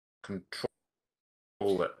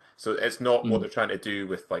control it. So it's not what they're trying to do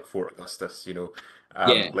with like Fort Augustus, you know,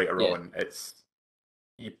 later on. It's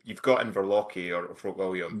you've got Inverlochy or Fort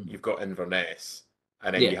William, you've got Inverness,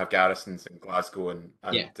 and then you have garrisons in Glasgow and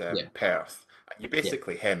Perth. And you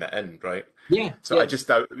basically hem it in, right? Yeah. So I was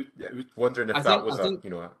wondering if that was I think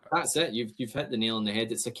you know, that's it. You've hit the nail on the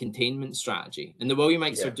head. It's a containment strategy, and the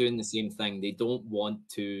Williamites are doing the same thing. They don't want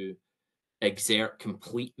to exert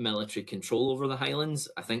complete military control over the Highlands.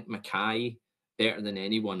 I think Mackay, better than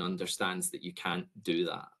anyone, understands that you can't do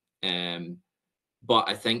that. But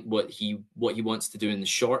I think what he wants to do in the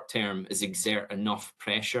short term is exert enough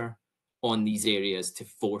pressure on these areas to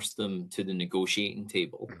force them to the negotiating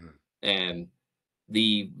table.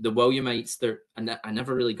 The Williamites, I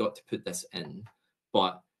never really got to put this in,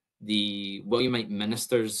 but the Williamite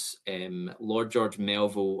ministers, Lord George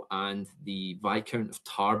Melville and the Viscount of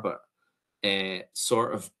Tarbert,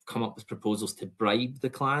 sort of come up with proposals to bribe the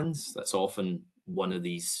clans. That's often one of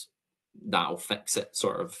these that'll fix it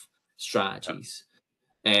sort of strategies.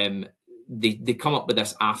 They come up with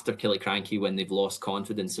this after Killiecrankie when they've lost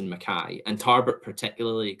confidence in Mackay, and Tarbert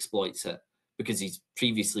particularly exploits it because he's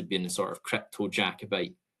previously been a sort of crypto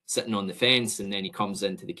Jacobite sitting on the fence, and then he comes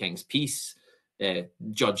into the King's Peace,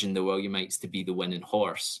 judging the Williamites to be the winning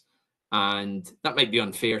horse. And that might be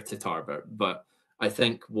unfair to Tarbert, but I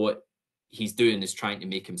think what he's doing is trying to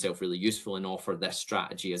make himself really useful and offer this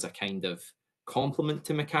strategy as a kind of complement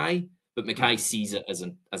to Mackay, but Mackay sees it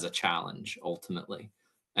as a challenge ultimately,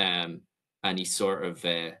 and he's sort of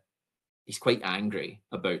he's quite angry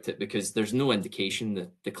about it because there's no indication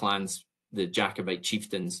that the clans, the Jacobite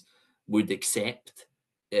chieftains, would accept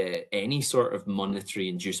any sort of monetary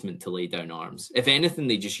inducement to lay down arms. If anything,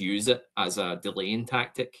 they just use it as a delaying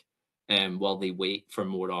tactic while they wait for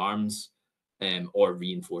more arms or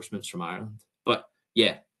reinforcements from Ireland. But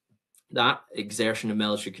yeah, that exertion of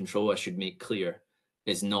military control, I should make clear,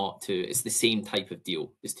 is not to, it's the same type of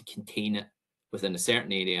deal, is to contain it within a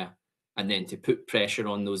certain area and then to put pressure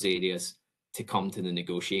on those areas to come to the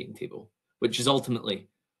negotiating table, which is ultimately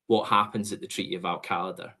what happens at the Treaty of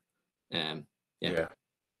Alcalá. Yeah.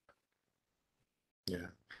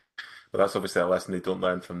 But that's obviously a lesson they don't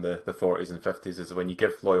learn from the 40s and 50s, is when you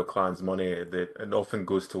give loyal clans money, it often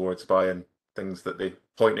goes towards buying things that they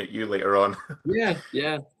point at you later on. Yeah.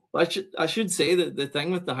 Well, I should say that the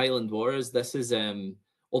thing with the Highland War is this is,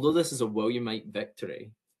 although this is a Williamite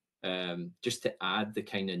victory, just to add the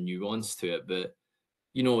kind of nuance to it, but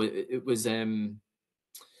you know, it was,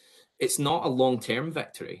 it's not a long-term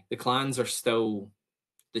victory. The clans are still,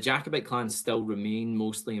 the Jacobite clans still remain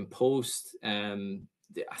mostly in post.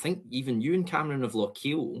 I think even Ewan Cameron of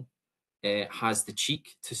Lochiel has the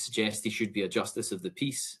cheek to suggest he should be a justice of the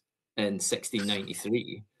peace in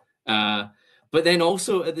 1693. But then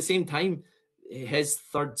also at the same time, his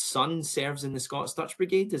third son serves in the Scots-Dutch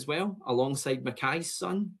Brigade as well, alongside Mackay's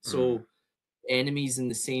son. So enemies in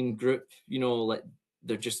the same group, you know, like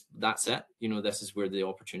they're just, that's it. You know, this is where the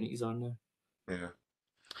opportunities are now. Yeah.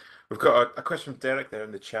 We've got a question from Derek there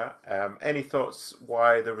in the chat. Any thoughts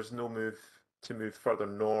why there was no move to move further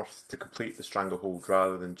north to complete the stranglehold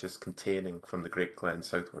rather than just containing from the Great Glen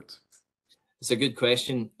southwards? It's a good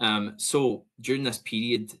question. So during this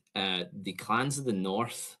period, the clans of the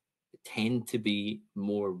north tend to be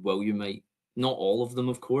more Williamite. Not all of them,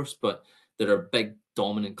 of course, but there are big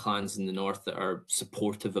dominant clans in the north that are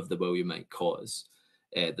supportive of the Williamite cause.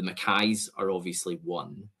 The Mackays are obviously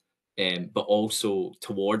one, but also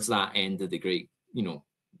towards that end of the great, you know,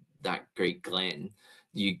 that Great Glen,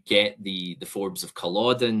 you get the Forbes of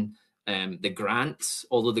Culloden, the Grants,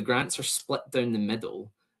 although the Grants are split down the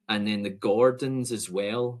middle, and then the Gordons as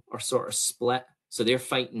well are sort of split. So they're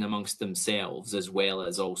fighting amongst themselves as well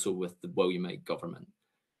as also with the Williamite government.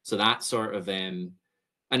 So that sort of, and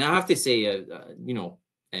I have to say, you know,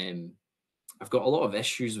 I've got a lot of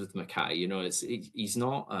issues with Mackay. You know, he's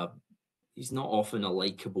not often a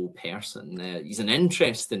likable person. He's an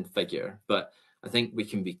interesting figure, but I think we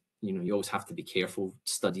can be, you know, you always have to be careful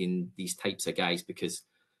studying these types of guys because,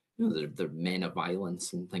 you know, they're men of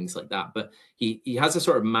violence and things like that. But he has a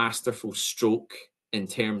sort of masterful stroke in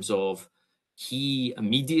terms of he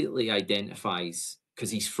immediately identifies,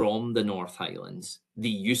 because he's from the North Highlands, the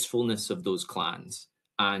usefulness of those clans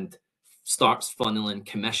and starts funneling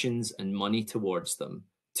commissions and money towards them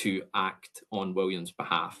to act on William's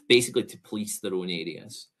behalf, basically to police their own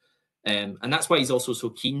areas. And that's why he's also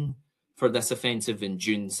so keen for this offensive in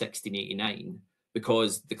June 1689,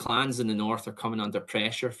 because the clans in the north are coming under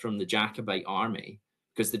pressure from the Jacobite army,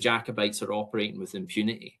 because the Jacobites are operating with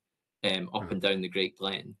impunity up and down the Great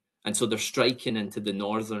Glen. And so they're striking into the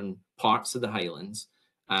northern parts of the Highlands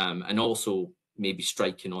and also maybe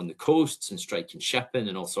striking on the coasts and striking shipping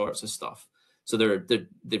and all sorts of stuff. So they're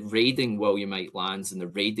raiding Williamite lands and they're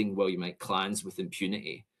raiding Williamite clans with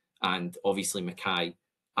impunity. And obviously Mackay,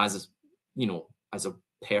 as you know, as a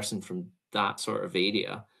person from that sort of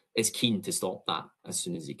area, is keen to stop that as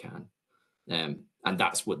soon as he can. And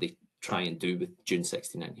that's what they try and do with June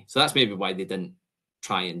 1690. So that's maybe why they didn't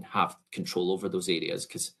try and have control over those areas,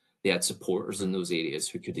 because they had supporters in those areas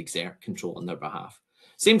who could exert control on their behalf.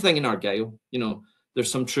 Same thing in Argyll. You know,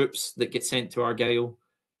 there's some troops that get sent to Argyll,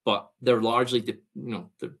 but they're largely, you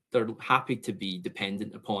know, they're happy to be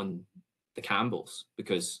dependent upon the Campbells,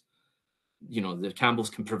 because, you know, the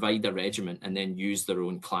Campbells can provide a regiment and then use their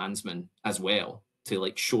own clansmen as well to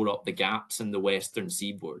like shore up the gaps in the western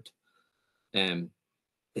seaboard.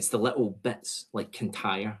 It's the little bits like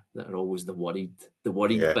Kintyre that are always the worried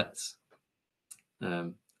bits,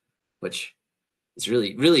 which is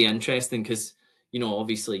really, really interesting because, you know,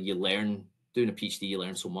 obviously you learn, doing a PhD, you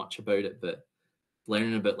learn so much about it, but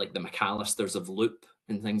learning about like the McAllisters of Loop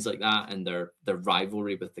and things like that and their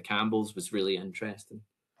rivalry with the Campbells was really interesting.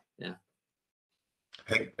 Yeah.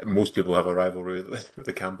 I think most people have a rivalry with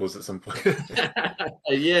the Campbells at some point.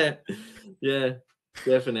 Yeah,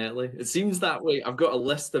 definitely. It seems that way. I've got a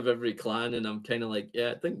list of every clan and I'm kind of like,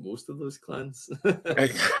 yeah, I think most of those clans.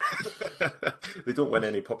 They don't win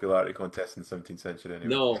any popularity contests in the 17th century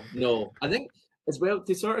anyway. No. I think as well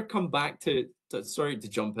to sort of come back to sorry to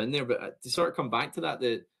jump in there, but to sort of come back to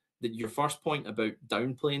that your first point about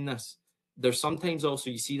downplaying this. There's sometimes also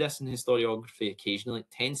you see this in historiography occasionally.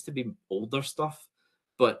 It tends to be older stuff,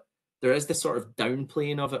 but there is this sort of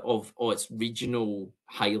downplaying of it it's regional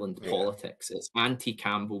Highland politics. It's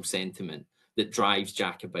anti-Campbell sentiment that drives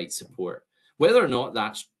Jacobite support. Whether or not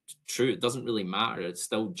that's true, it doesn't really matter. It's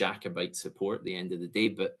still Jacobite support at the end of the day,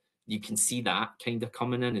 but you can see that kind of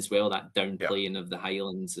coming in as well, that downplaying of the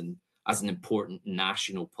Highlands and as an important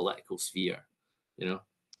national political sphere, you know.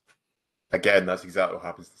 Again, that's exactly what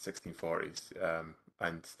happens in the 1640s,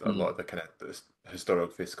 and a lot of the kind of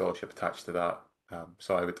historiography scholarship attached to that.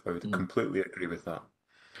 So I would completely agree with that.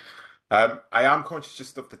 I am conscious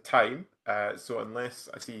just of the time, so unless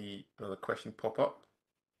I see another question pop up,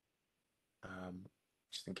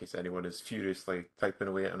 just in case anyone is furiously typing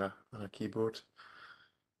away on a keyboard.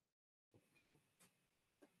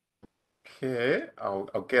 Okay,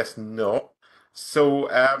 I'll guess not. So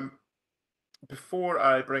before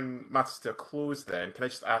I bring matters to a close then, can I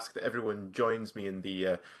just ask that everyone joins me in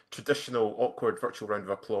the traditional awkward virtual round of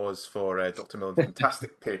applause for Dr. Millen's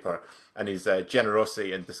fantastic paper and his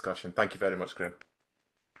generosity in discussion. Thank you very much, Graeme.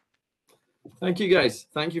 Thank you, guys.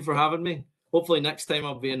 Thank you for having me. Hopefully next time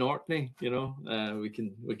I'll be in Orkney, you know, we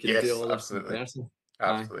can do all this in person.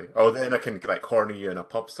 Absolutely. Oh, then I can like corner you in a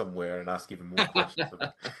pub somewhere and ask even more questions.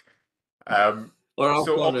 Or I'll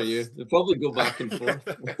corner you. They'll probably go back and forth.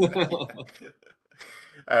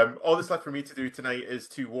 All that's left for me to do tonight is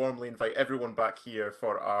to warmly invite everyone back here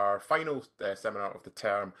for our final seminar of the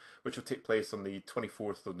term, which will take place on the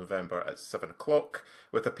 24th of November at 7 o'clock,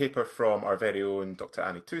 with a paper from our very own Dr.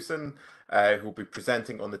 Annie Tewson, who will be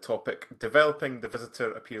presenting on the topic, Developing the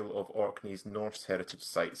Visitor Appeal of Orkney's Norse Heritage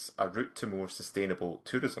Sites, a Route to More Sustainable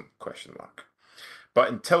Tourism, ? But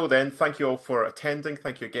until then, thank you all for attending.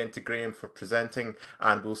 Thank you again to Graeme for presenting,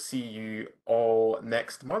 and we'll see you all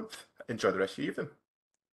next month. Enjoy the rest of your evening.